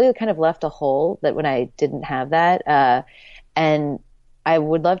it really kind of left a hole that when I didn't have that. And I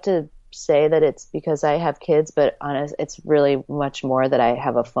would love to say that it's because I have kids, but it's really much more that I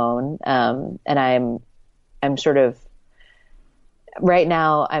have a phone. And I'm sort of, right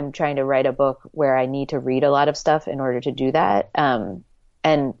now I'm trying to write a book where I need to read a lot of stuff in order to do that. And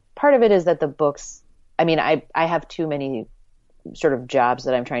part of it is that the books, I have too many sort of jobs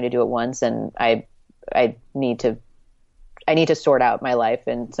that I'm trying to do at once, and I need to sort out my life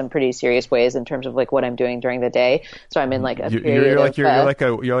in some pretty serious ways in terms of like what I'm doing during the day. So I'm in like a period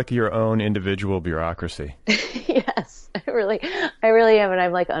you're like your own individual bureaucracy. Yes. I really am. And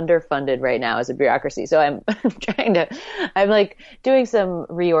I'm like underfunded right now as a bureaucracy. So I'm I'm like doing some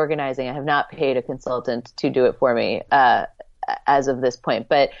reorganizing. I have not paid a consultant to do it for me, as of this point.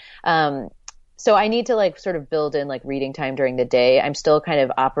 But, so I need to like sort of build in like reading time during the day. I'm still kind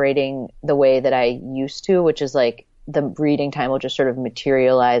of operating the way that I used to, which is like the reading time will just sort of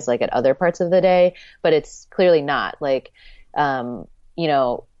materialize like at other parts of the day, but it's clearly not like,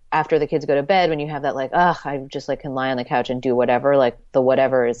 after the kids go to bed, when you have that like, I just like can lie on the couch and do whatever, like the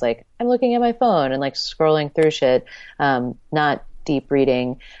whatever is like, I'm looking at my phone and like scrolling through shit, not deep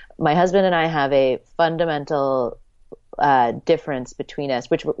reading. My husband and I have a fundamental difference between us,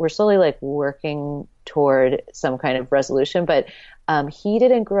 which we're slowly like working toward some kind of resolution. But he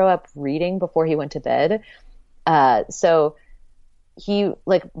didn't grow up reading before he went to bed. So he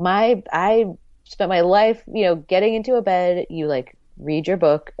like I spent my life, getting into a bed, you like read your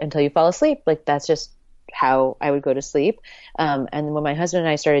book until you fall asleep. Like that's just how I would go to sleep. And when my husband and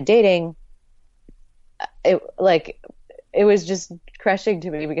I started dating, it was just crushing to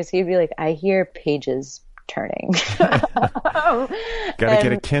me because he'd be like, I hear pages turning. Gotta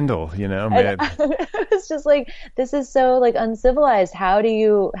get a Kindle, man. It's just like, this is so like uncivilized. How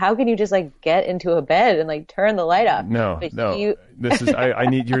can you just like get into a bed and like turn the light off? No. This is, I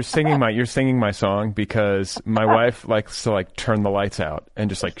need, you're singing my song because my wife likes to like turn the lights out and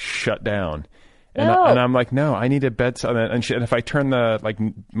just like shut down. And, and I'm like, no, I need a bed. And if I turn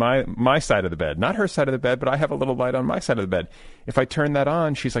my side of the bed, not her side of the bed, but I have a little light on my side of the bed. If I turn that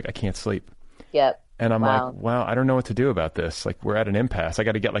on, she's like, I can't sleep. Yep. And I'm like, wow, I don't know what to do about this. Like, we're at an impasse. I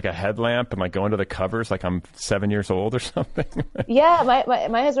got to get like a headlamp and like go into the covers like I'm 7 years old or something. Yeah,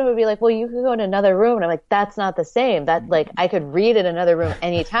 my husband would be like, well, you could go in another room. And I'm like, that's not the same. That like I could read in another room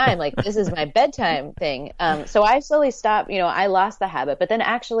anytime. Like this is my bedtime thing. So I slowly stopped. I lost the habit. But then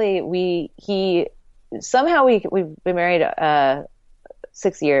actually we've been married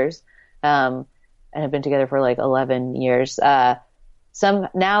 6 years, and have been together for like 11 years.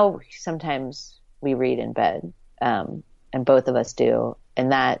 Sometimes we read in bed, and both of us do.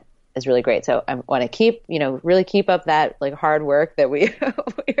 And that is really great. So I want to really keep up that like hard work that we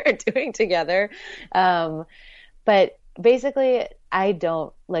are doing together. But basically I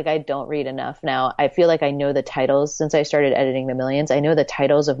don't read enough now. I feel like I know the titles since I started editing the Millions. I know the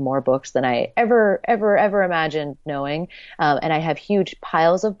titles of more books than I ever imagined knowing. And I have huge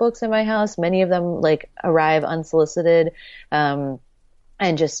piles of books in my house. Many of them like arrive unsolicited, and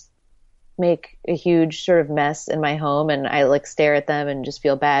just make a huge sort of mess in my home, and I like stare at them and just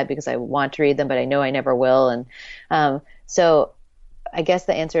feel bad because I want to read them, but I know I never will. And so I guess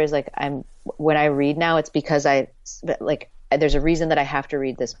the answer is like when I read now, it's because there's a reason that I have to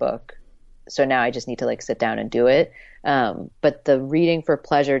read this book. So now I just need to like sit down and do it. But the reading for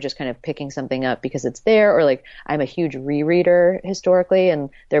pleasure, just kind of picking something up because it's there, or like I'm a huge rereader historically,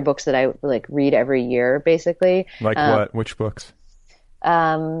 and there are books that I like read every year basically. Like what? Which books?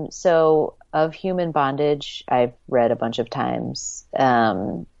 So Of Human Bondage, I've read a bunch of times.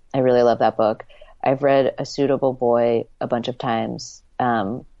 I really love that book. I've read A Suitable Boy a bunch of times.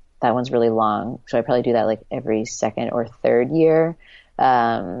 That one's really long, so I probably do that like every second or third year.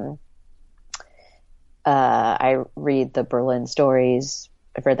 I read the Berlin Stories.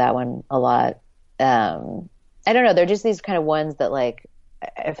 I've read that one a lot. I don't know. They're just these kind of ones that like,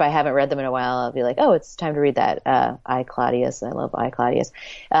 if I haven't read them in a while, I'll be like, oh, it's time to read that. I, Claudius. I love I, Claudius.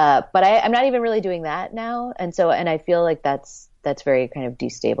 But I'm not even really doing that now. And I feel like that's very kind of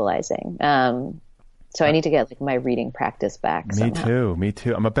destabilizing. So I need to get like my reading practice back. Somehow. Me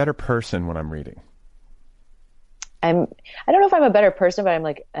too. I'm a better person when I'm reading. I don't know if I'm a better person, but I'm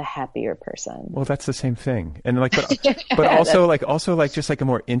like a happier person. Well, that's the same thing. And like, but also just like a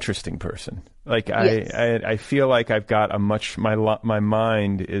more interesting person. Like yes. I feel like I've got my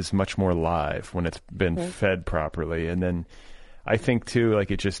mind is much more live when it's been fed properly. And then I think too, like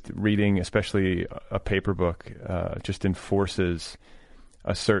it just reading, especially a paper book, just enforces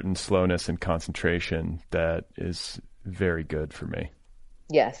a certain slowness and concentration that is very good for me.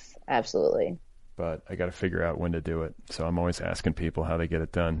 Yes, absolutely. But I got to figure out when to do it. So I'm always asking people how they get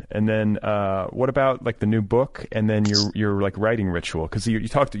it done. And then what about like the new book and then your like writing ritual? Because you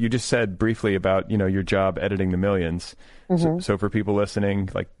just said briefly about, your job editing the Millions. Mm-hmm. So for people listening,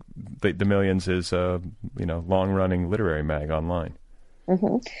 like the Millions is a, long running literary mag online.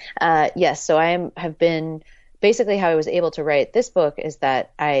 Mm-hmm. Yes. So have been basically how I was able to write this book is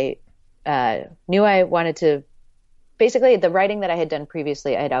that I knew I wanted to. Basically, the writing that I had done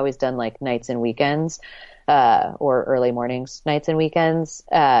previously, I had always done like nights and weekends, or early mornings, nights and weekends.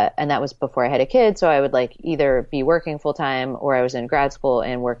 And that was before I had a kid. So I would like either be working full time or I was in grad school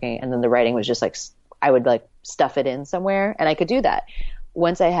and working. And then the writing was just like I would like stuff it in somewhere, and I could do that.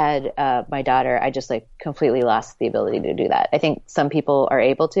 Once I had my daughter, I just like completely lost the ability to do that. I think some people are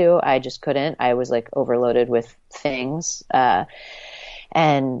able to. I just couldn't. I was like overloaded with things,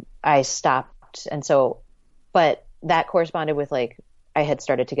 and I stopped. And so, but that corresponded with like I had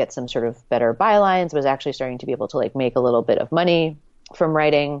started to get some sort of better bylines, was actually starting to be able to like make a little bit of money from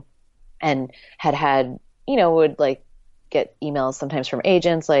writing, and had, would like get emails sometimes from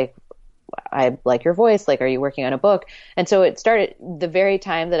agents like, I like your voice. Like, are you working on a book? And so it started the very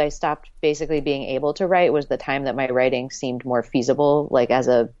time that I stopped basically being able to write was the time that my writing seemed more feasible, like as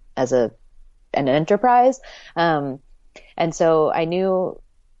an enterprise. And so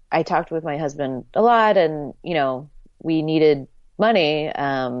I talked with my husband a lot, and, we needed money.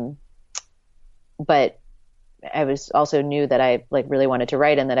 But I was also knew that I like really wanted to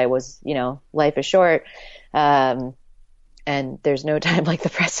write, and that I was, life is short. And there's no time like the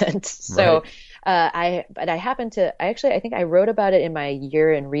present. So, right. I think I wrote about it in my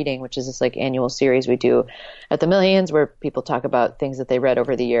Year in Reading, which is this like annual series we do at the Millions where people talk about things that they read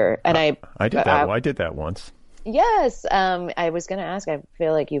over the year. And I did that once. Yes. I was going to ask, I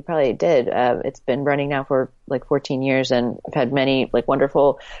feel like you probably did. It's been running now for like 14 years, and I've had many like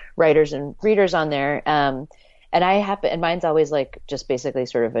wonderful writers and readers on there. And and mine's always like just basically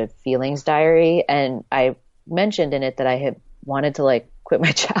sort of a feelings diary. And I mentioned in it that I had wanted to like quit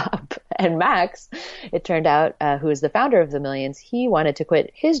my job, and Max, it turned out, who is the founder of the Millions, he wanted to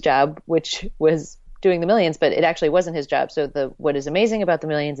quit his job, which was doing the Millions, but it actually wasn't his job. So what is amazing about the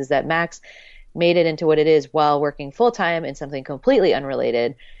Millions is that Max made it into what it is while working full time in something completely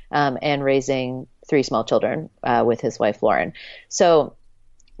unrelated, and raising 3 small children with his wife Lauren. So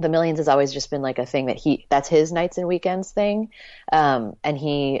the Millions has always just been like a thing that's his nights and weekends thing. And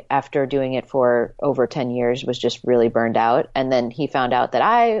he, after doing it for over 10 years, was just really burned out. And then he found out that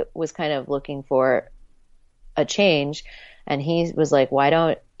I was kind of looking for a change. And he was like, why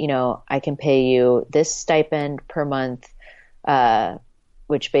don't, I can pay you this stipend per month,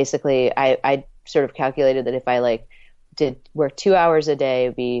 which basically I sort of calculated that if I like did work 2 hours a day,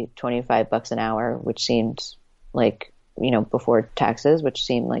 it'd be $25 an hour, which seemed like, before taxes, which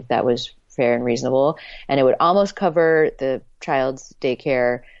seemed like that was fair and reasonable. And it would almost cover the child's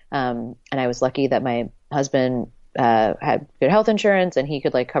daycare. And I was lucky that my husband had good health insurance, and he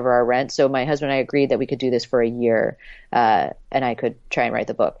could like cover our rent. So my husband and I agreed that we could do this for a year, and I could try and write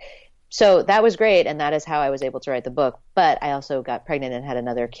the book. So that was great. And that is how I was able to write the book. But I also got pregnant and had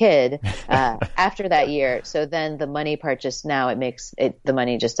another kid after that year. So then the money part the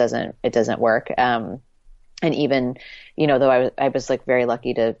money just doesn't work. And even, though I was like very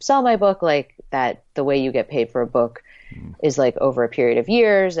lucky to sell my book, like that, the way you get paid for a book is like over a period of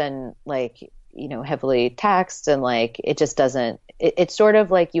years, and like, heavily taxed, and like, it just doesn't, it's sort of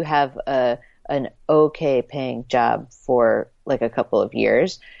like you have an okay paying job for like a couple of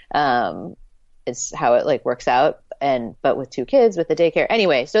years. It's how it like works out. But with 2 kids, with the daycare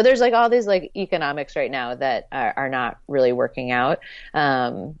anyway, so there's like all these like economics right now that are not really working out.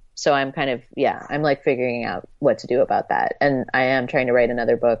 So I'm kind of, I'm like figuring out what to do about that. And I am trying to write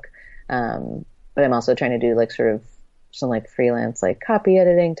another book. But I'm also trying to do like sort of some like freelance, like copy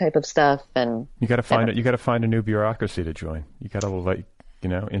editing type of stuff. And you got to find a new bureaucracy to join. You got to like,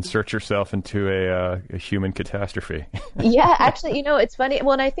 insert yourself into a human catastrophe. Yeah, actually, it's funny.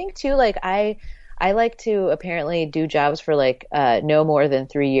 Well, and I think too, like I like to apparently do jobs for like, no more than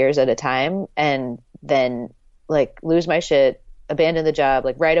 3 years at a time, and then like lose my shit, abandon the job,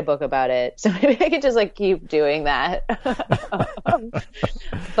 like write a book about it. So maybe I could just like keep doing that.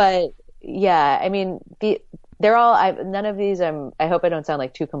 But yeah, I mean, they're all, none of these, I hope I don't sound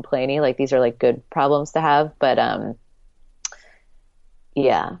like too complainy. Like these are like good problems to have, but,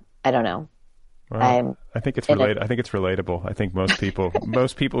 yeah, I don't know. Well, I think it's I think it's relatable. I think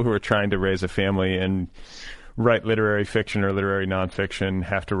most people who are trying to raise a family and write literary fiction or literary nonfiction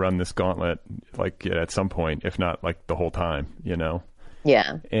have to run this gauntlet, like at some point, if not like the whole time,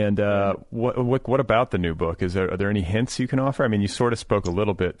 Yeah. And what about the new book? Are there any hints you can offer? I mean, you sort of spoke a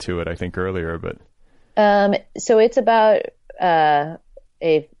little bit to it, I think, earlier, but. So it's about a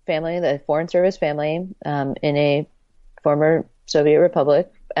family, the Foreign Service family, in a former Soviet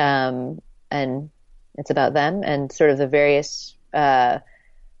republic, and it's about them and sort of the various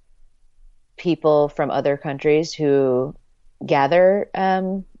people from other countries who gather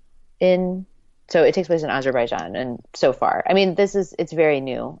so it takes place in Azerbaijan. And so far, I mean, it's very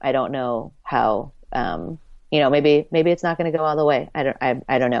new. I don't know how, maybe it's not going to go all the way.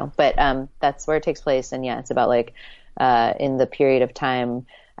 I don't know, but that's where it takes place. And yeah, it's about like in the period of time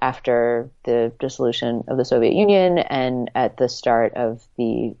after the dissolution of the Soviet Union and at the start of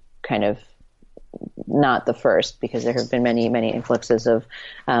the kind of not the first, because there have been many, many influxes of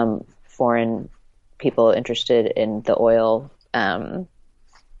foreign people interested in the oil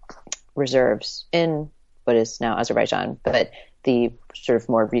reserves in what is now Azerbaijan, but the sort of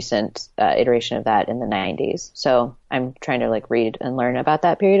more recent iteration of that in the 90s. So I'm trying to like read and learn about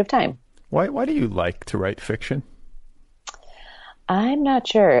that period of time. Why do you like to write fiction? I'm not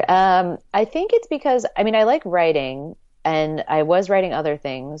sure. I think it's because, I mean, I like writing, and I was writing other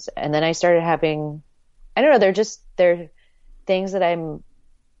things, and then I started having, I don't know, they're things that I'm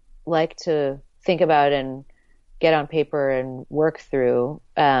like to think about and get on paper and work through.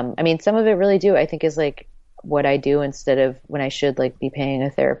 I mean, some of it really do, I think, is like what I do instead of when I should like be paying a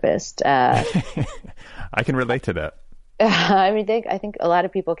therapist. I can relate to that. I mean, I think a lot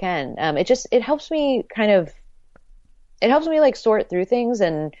of people can. It helps me like sort through things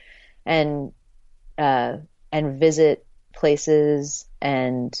and visit places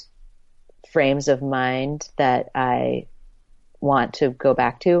and frames of mind that I want to go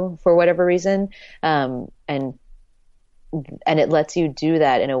back to for whatever reason. And it lets you do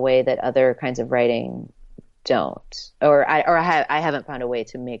that in a way that other kinds of writing don't, or I haven't found a way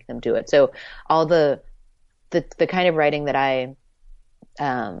to make them do it. So all the kind of writing that I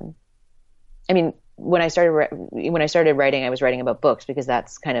mean, when I started writing, I was writing about books, because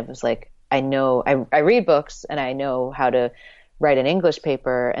that's kind of was like, I know I read books and I know how to write an English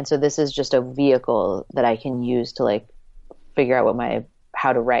paper. And so this is just a vehicle that I can use to like figure out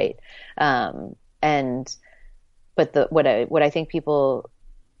how to write. But what I think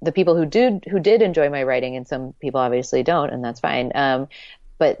the people who did enjoy my writing, and some people obviously don't, and that's fine.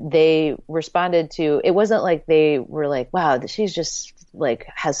 But they responded to, it wasn't like they were like, wow, she's just like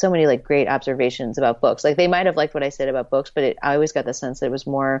has so many like great observations about books. Like they might have liked what I said about books, but I always got the sense that it was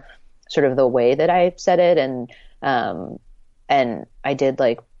more sort of the way that I said it. And I did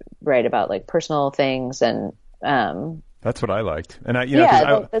like write about like personal things, and that's what I liked. And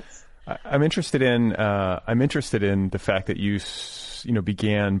I'm interested in the fact that you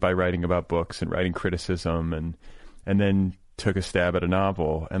began by writing about books and writing criticism, and then took a stab at a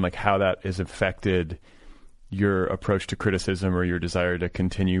novel, and like how that has affected your approach to criticism or your desire to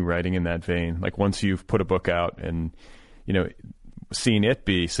continue writing in that vein. Like once you've put a book out and, seen it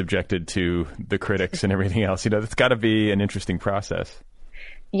be subjected to the critics and everything else, that's got to be an interesting process.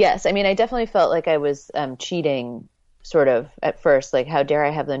 Yes. I mean, I definitely felt like I was cheating sort of at first. Like, how dare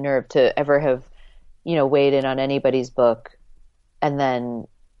I have the nerve to ever have, weighed in on anybody's book and then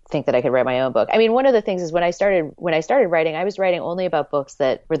think that I could write my own book. I mean, one of the things is when I started writing, I was writing only about books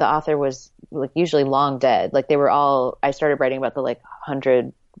where the author was like usually long dead. Like I started writing about the like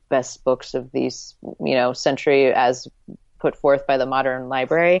 100 best books of these, century as put forth by the modern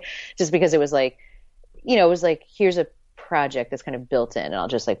library, just because it was like, here's a project that's kind of built in, and I'll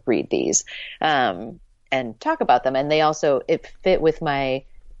just like read these, and talk about them. And it fit with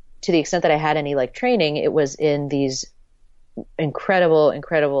to the extent that I had any like training, it was in these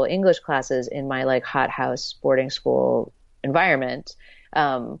incredible English classes in my like hothouse boarding school environment,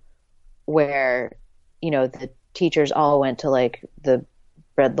 where, the teachers all went to like the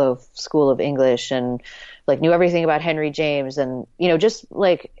Bread Loaf School of English and like knew everything about Henry James, and, just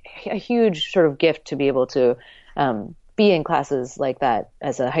like a huge sort of gift to be able to, be in classes like that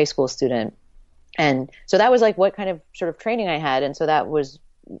as a high school student. And so that was like what kind of sort of training I had. And so that was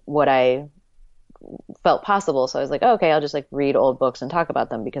what I felt possible. So I was like, oh, okay, I'll just like read old books and talk about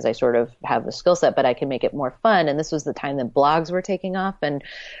them, because I sort of have a skill set, but I can make it more fun. And this was the time that blogs were taking off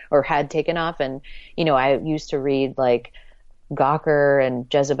or had taken off. And, I used to read like Gawker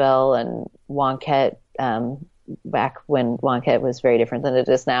and Jezebel and Wonkette, back when Wonkette was very different than it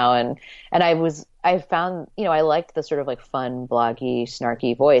is now. And I found, I liked the sort of like fun, bloggy,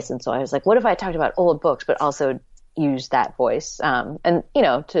 snarky voice. And so I was like, what if I talked about old books, but also used that voice? And,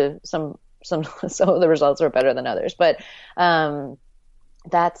 to some of the results were better than others, but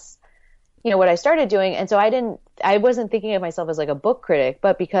that's what I started doing. And so I wasn't thinking of myself as like a book critic,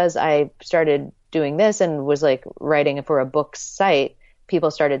 but because I started doing this and was like writing for a book site, people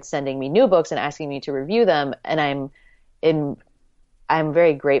started sending me new books and asking me to review them, and I'm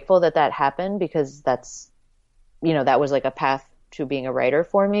very grateful that happened, because that's that was like a path to being a writer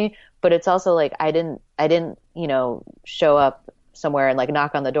for me. But it's also like I didn't show up somewhere and like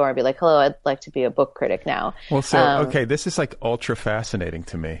knock on the door and be like, hello, I'd like to be a book critic now. Well, so, okay, this is like ultra fascinating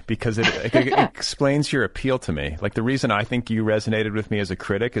to me, because it explains your appeal to me. Like the reason I think you resonated with me as a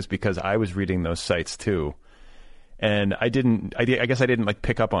critic is because I was reading those sites too. And I guess I didn't like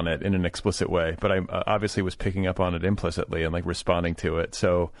pick up on it in an explicit way, but I obviously was picking up on it implicitly and like responding to it.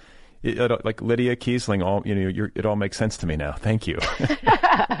 So like Lydia Kiesling, it all makes sense to me now. Thank you.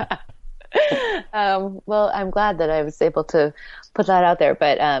 Well, I'm glad that I was able to put that out there.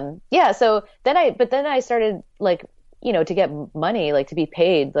 But yeah, so then I started like, to get money, like to be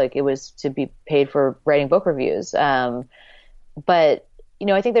paid, like it was to be paid for writing book reviews. But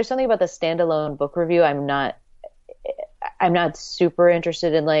I think there's something about the standalone book review. I'm not super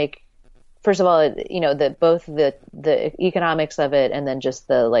interested in, like, first of all, both the economics of it and then just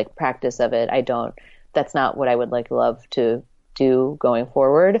the like practice of it. That's not what I would like love to do going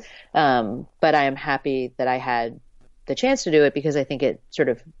forward. But I am happy that I had the chance to do it, because I think it sort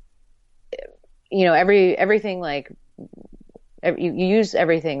of, everything like you use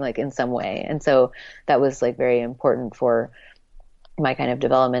everything like in some way. And so that was like very important for my kind of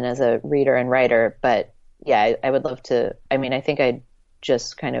development as a reader and writer. But yeah, I would love to, I think I'd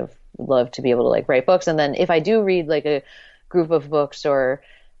just kind of love to be able to like write books. And then if I do read like a group of books or,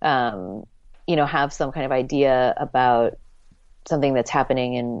 have some kind of idea about something that's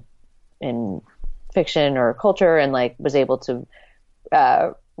happening in fiction or culture, and like was able to,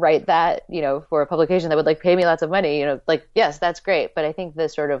 write that, for a publication that would like pay me lots of money, like, yes, that's great. But I think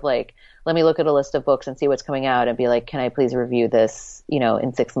this sort of like, let me look at a list of books and see what's coming out and be like, can I please review this,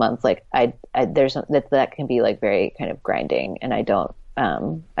 in 6 months? Like that can be like very kind of grinding, and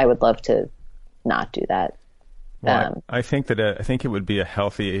I would love to not do that. Well, I think it would be a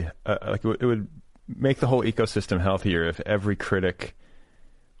healthy, it would make the whole ecosystem healthier if every critic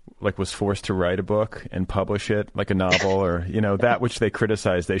like was forced to write a book and publish it, like a novel, or that which they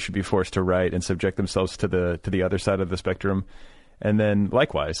criticize, they should be forced to write and subject themselves to the other side of the spectrum. And then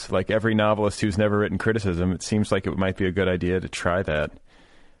likewise, like every novelist who's never written criticism, it seems like it might be a good idea to try that.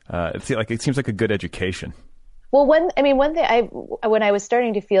 It seems like a good education. Well, when I was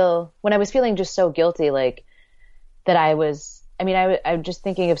feeling just so guilty, like that I'm just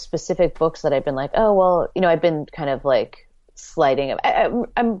thinking of specific books that I've been like, oh, well, I've been kind of like sliding. I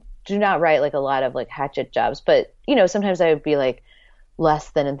do not write like a lot of like hatchet jobs, but sometimes I would be like less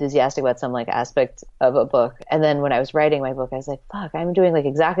than enthusiastic about some like aspect of a book. And then when I was writing my book, I was like, fuck, I'm doing like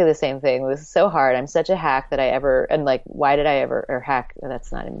exactly the same thing. It was so hard. I'm such a hack and like, why did I ever, or hack,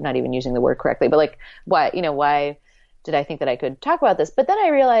 that's not even using the word correctly, but like, why did I think that I could talk about this? But then I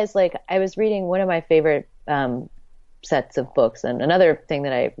realized, like, I was reading one of my favorite, sets of books. And another thing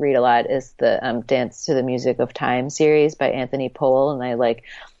that I read a lot is the Dance to the Music of Time series by Anthony Powell. And I like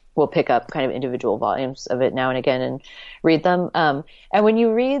will pick up kind of individual volumes of it now and again and read them. And when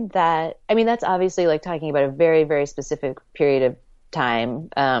you read that, that's obviously like talking about a very, very specific period of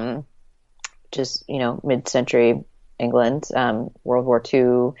time, just, mid-century England, World War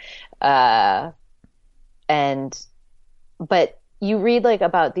II. But you read like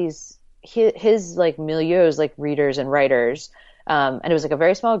about his like milieus, like readers and writers. And it was like a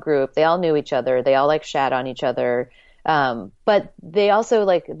very small group. They all knew each other. They all like shat on each other. But they also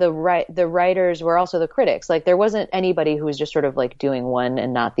like the writers were also the critics. Like there wasn't anybody who was just sort of like doing one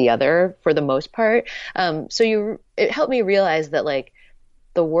and not the other for the most part. So it helped me realize that like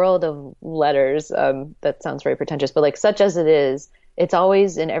the world of letters, that sounds very pretentious, but like such as it is, it's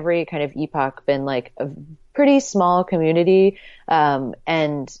always in every kind of epoch been like a pretty small community.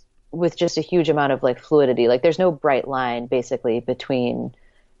 And with just a huge amount of like fluidity. Like there's no bright line basically between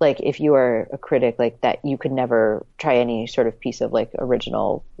like if you are a critic like that, you could never try any sort of piece of like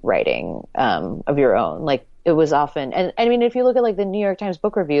original writing of your own. Like it was often, and if you look at like the New York Times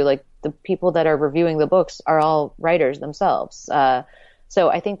book review, like the people that are reviewing the books are all writers themselves. So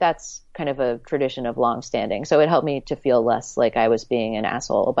I think that's kind of a tradition of long standing. So it helped me to feel less like I was being an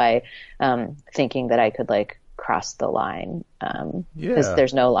asshole by thinking that I could like cross the line, because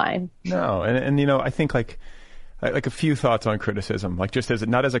there's no line. No, and I think like a few thoughts on criticism, like just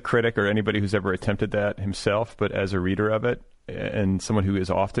not as a critic or anybody who's ever attempted that himself, but as a reader of it and someone who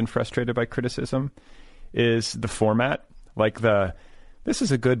is often frustrated by criticism, is the format. Like this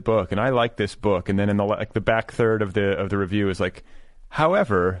is a good book and I like this book, and then in the back third of the review is like,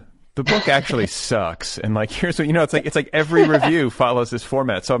 however, the book actually sucks. And like, here's what, it's like every review follows this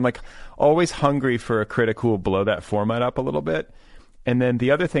format. So I'm like always hungry for a critic who will blow that format up a little bit. And then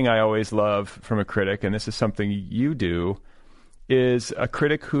the other thing I always love from a critic, and this is something you do, is a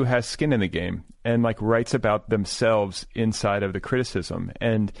critic who has skin in the game and like writes about themselves inside of the criticism.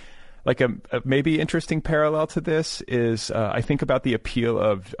 And like a maybe interesting parallel to this is I think about the appeal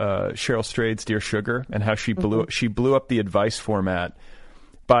of Cheryl Strayed's Dear Sugar and how she blew up the advice format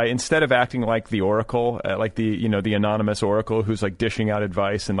by, instead of acting like the oracle, like the anonymous oracle who's like dishing out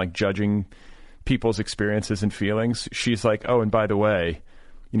advice and like judging people's experiences and feelings, she's like, oh, and by the way,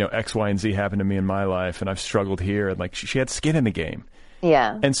 X, Y, and Z happened to me in my life and I've struggled here. And like she had skin in the game.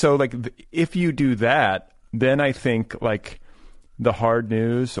 Yeah. And so like if you do that, then I think like the hard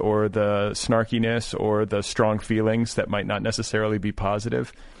news or the snarkiness or the strong feelings that might not necessarily be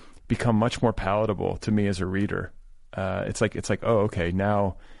positive become much more palatable to me as a reader. It's like, oh, okay,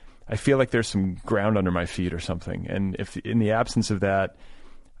 now I feel like there's some ground under my feet or something. And if in the absence of that,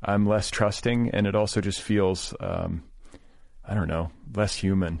 I'm less trusting, and it also just feels, I don't know, less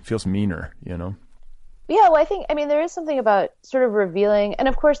human, feels meaner, you know? Yeah, well, I mean, there is something about sort of revealing, and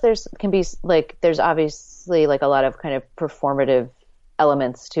of course there's obviously like a lot of kind of performative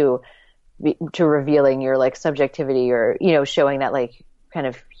elements to revealing your like subjectivity or, you know, showing that like kind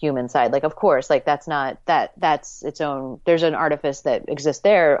of human side. Like, of course, like that's its own, there's an artifice that exists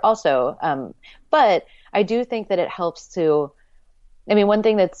there also. But I do think that it helps to, I mean, one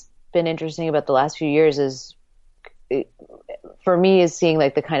thing that's been interesting about the last few years is, for me, is seeing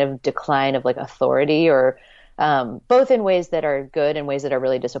like the kind of decline of like authority, or both in ways that are good and ways that are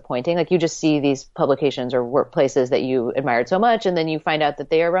really disappointing. Like, you just see these publications or workplaces that you admired so much, and then you find out that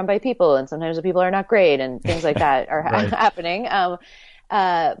they are run by people, and sometimes the people are not great, and things like that are happening.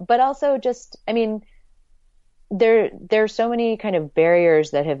 But also just, I mean, there's so many kind of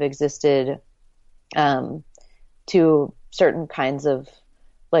barriers that have existed to certain kinds of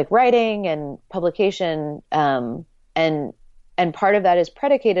like writing and publication, and part of that is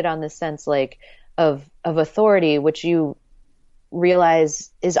predicated on this sense like of authority, which you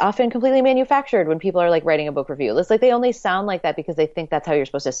realize is often completely manufactured when people are like writing a book review. It's like they only sound like that because they think that's how you're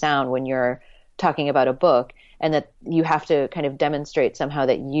supposed to sound when you're talking about a book, and that you have to kind of demonstrate somehow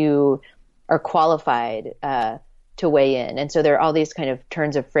that you are qualified to weigh in. And so there are all these kind of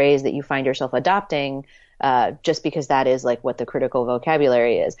turns of phrase that you find yourself adopting just because that is like what the critical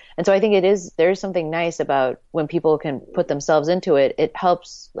vocabulary is. And so I think there is something nice about when people can put themselves into it. It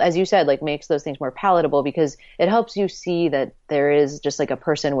helps, as you said, like makes those things more palatable, because it helps you see that there is just like a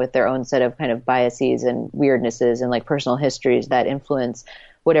person with their own set of kind of biases and weirdnesses and like personal histories that influence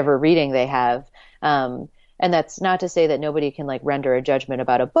whatever reading they have. And that's not to say that nobody can like render a judgment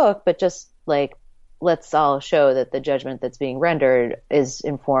about a book, but just like, let's all show that the judgment that's being rendered is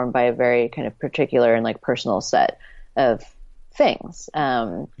informed by a very kind of particular and like personal set of things.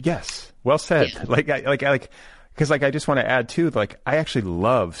 Yes. Well said. Yeah. Because I just want to add too, like, I actually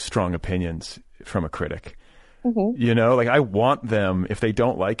love strong opinions from a critic. Mm-hmm. You know, like I want them, if they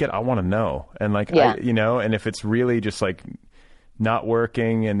don't like it, I want to know. And like, yeah. And if it's really just like not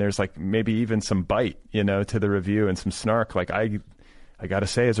working and there's like maybe even some bite, to the review and some snark, like I got to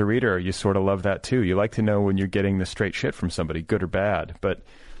say, as a reader, you sort of love that too. You like to know when you're getting the straight shit from somebody, good or bad. But,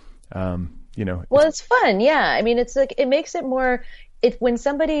 Well, it's fun. Yeah. I mean, it's like, it makes it more, when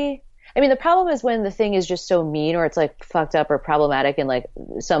somebody, I mean, the problem is when the thing is just so mean or it's like fucked up or problematic in like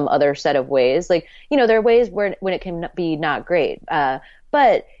some other set of ways. Like, there are ways when it can be not great.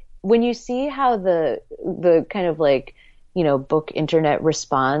 But when you see how the kind of like, book internet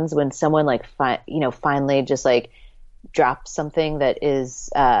responds when someone like, finally just like, drop something that is,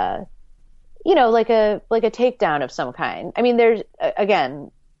 like a takedown of some kind. I mean, there's,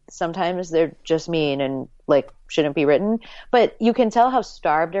 again, sometimes they're just mean and like shouldn't be written, but you can tell how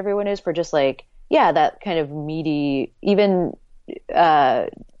starved everyone is for just like, yeah, that kind of meaty, even,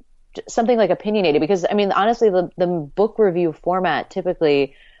 something like opinionated, because I mean, honestly, the book review format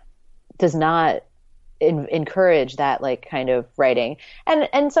typically does not encourage that like kind of writing.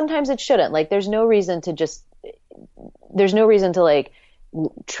 And sometimes it shouldn't. Like, there's no reason to like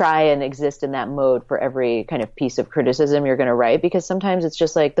try and exist in that mode for every kind of piece of criticism you're going to write, because sometimes it's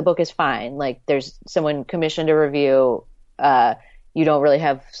just like the book is fine. Like, there's someone commissioned a review. You don't really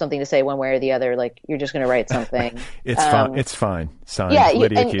have something to say one way or the other. Like, you're just going to write something. It's fine. It's fine. Signed, yeah,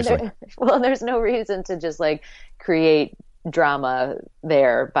 Lydia Kiesling. There's no reason to just like create drama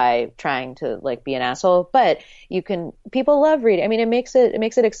there by trying to like be an asshole. But people love reading. I mean, it makes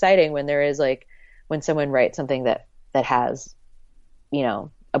it exciting when there is like, when someone writes something that has,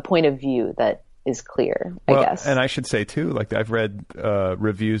 a point of view that is clear, I guess. And I should say too, like, I've read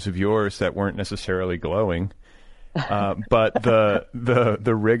reviews of yours that weren't necessarily glowing, but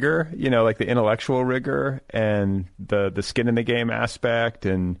the rigor, like the intellectual rigor and the skin in the game aspect,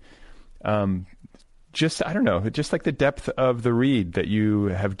 and just, I don't know, just like the depth of the read that you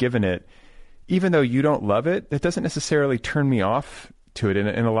have given it, even though you don't love it, that doesn't necessarily turn me off to it.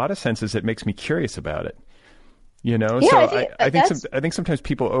 In a lot of senses, it makes me curious about it. Yeah, so I think sometimes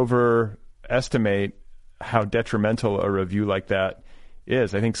people overestimate how detrimental a review like that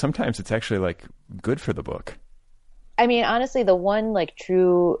is. I think sometimes it's actually like good for the book. I mean, honestly, the one like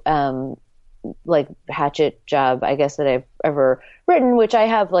true like hatchet job, I guess, that I've ever written, which I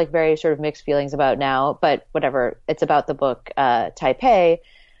have like very sort of mixed feelings about now, but whatever. It's about the book Taipei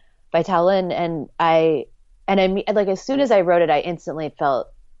by Tao Lin, and I like as soon as I wrote it, I instantly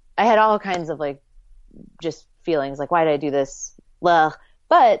felt I had all kinds of like just feelings like, why did I do this? Well,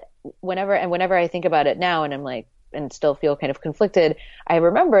 but whenever I think about it now and I'm like, and still feel kind of conflicted, I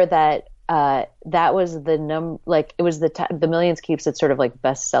remember that that was like it was the Millions Keeps its sort of like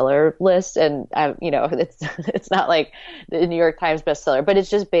bestseller list, and it's not like the New York Times bestseller, but it's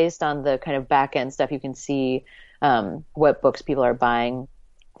just based on the kind of back end stuff. You can see what books people are buying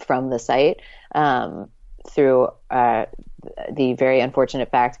from the site through the very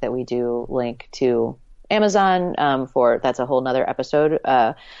unfortunate fact that we do link to Amazon for that's a whole nother episode.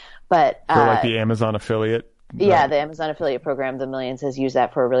 But for like the Amazon affiliate. Yeah, the Amazon affiliate program, the Millions has used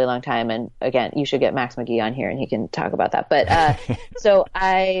that for a really long time. And again, you should get Max McGee on here and he can talk about that. But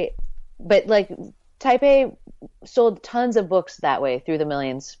but like Type A sold tons of books that way through the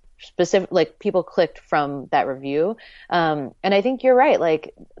Millions. Like people clicked from that review. And I think you're right.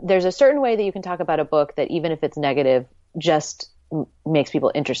 Like there's a certain way that you can talk about a book that even if it's negative, just makes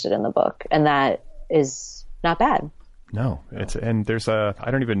people interested in the book. And that is not bad. No, and there's I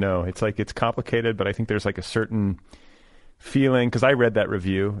don't even know. It's like, it's complicated, but I think there's like a certain feeling, because I read that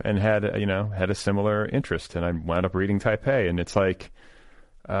review and had a similar interest, and I wound up reading Type A, and it's like,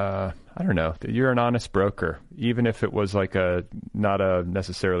 I don't know, you're an honest broker, even if it was like not a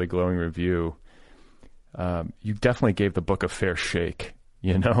necessarily glowing review. You definitely gave the book a fair shake,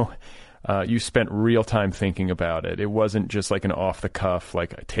 you spent real time thinking about it. It wasn't just like an off the cuff,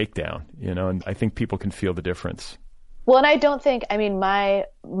 like a takedown, and I think people can feel the difference. Well, and I don't think, I mean, my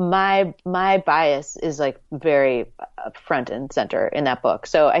bias is like very front and center in that book.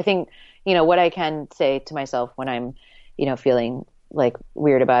 So I think, what I can say to myself when I'm, feeling like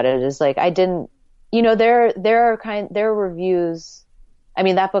weird about it is like, I didn't, there are reviews. I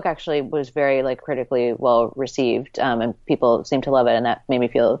mean, that book actually was very like critically well received, and people seem to love it. And that made me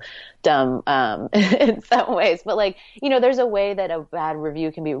feel dumb, in some ways, but like, there's a way that a bad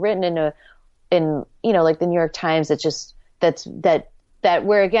review can be written in like the New York Times, it's just that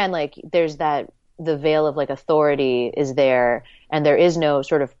where again, like there's the veil of like authority is there, and there is no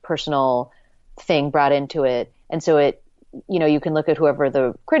sort of personal thing brought into it. And so it, you can look at whoever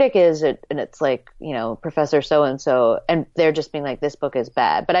the critic is and it's like, Professor so-and-so, and they're just being like, this book is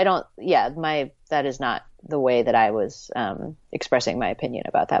bad. But that is not the way that I was expressing my opinion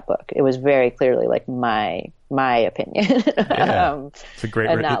about that book. It was very clearly like my opinion. Yeah. It's a great,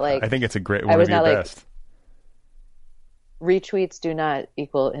 I think it's a great one of your best. Retweets do not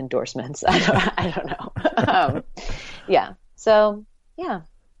equal endorsements. I don't know. Yeah. So, yeah.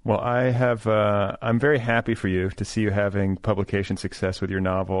 Well, I'm very happy for you to see you having publication success with your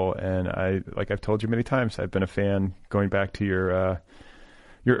novel. And I've told you many times, I've been a fan going back to your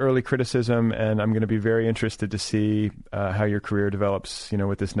early criticism, and I'm going to be very interested to see how your career develops,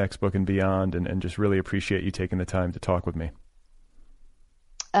 with this next book and beyond, and just really appreciate you taking the time to talk with me.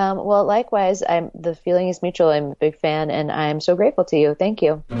 Well, likewise, the feeling is mutual. I'm a big fan, and I'm so grateful to you. Thank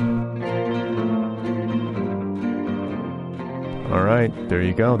you. All right, there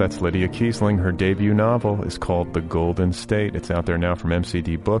you go. That's Lydia Kiesling. Her debut novel is called The Golden State. It's out there now from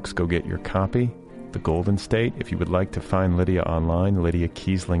MCD Books. Go get your copy. The Golden State. If you would like to find Lydia online,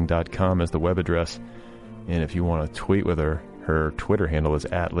 lydiakiesling.com is the web address. And if you want to tweet with her, her Twitter handle is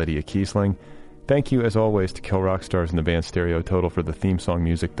 @LydiaKiesling. Thank you, as always, to Kill Rock Stars and the band Stereo Total for the theme song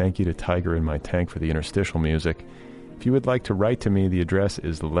music. Thank you to Tiger in My Tank for the interstitial music. If you would like to write to me, the address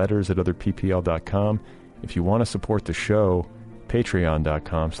is letters@otherppl.com. If you want to support the show,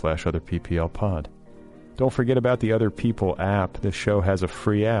 patreon.com/otherpplpod. Don't forget about the Other People app. This show has a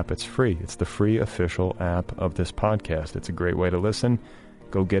free app. It's free. It's the free official app of this podcast. It's a great way to listen.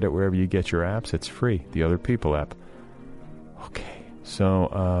 Go get it wherever you get your apps. It's free. The Other People app. Okay.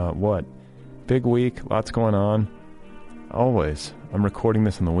 So, what? Big week. Lots going on. Always. I'm recording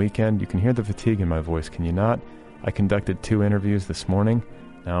this on the weekend. You can hear the fatigue in my voice, can you not? I conducted 2 interviews this morning.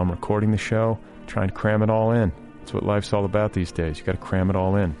 Now I'm recording the show, trying to cram it all in. That's what life's all about these days. You got to cram it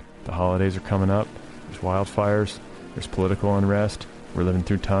all in. The holidays are coming up. There's wildfires. There's political unrest. We're living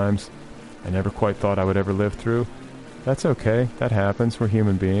through times I never quite thought I would ever live through. That's okay. That happens. We're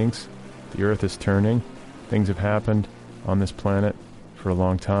human beings. The earth is turning. Things have happened on this planet for a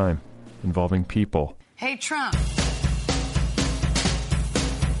long time, involving people. Hey, Trump.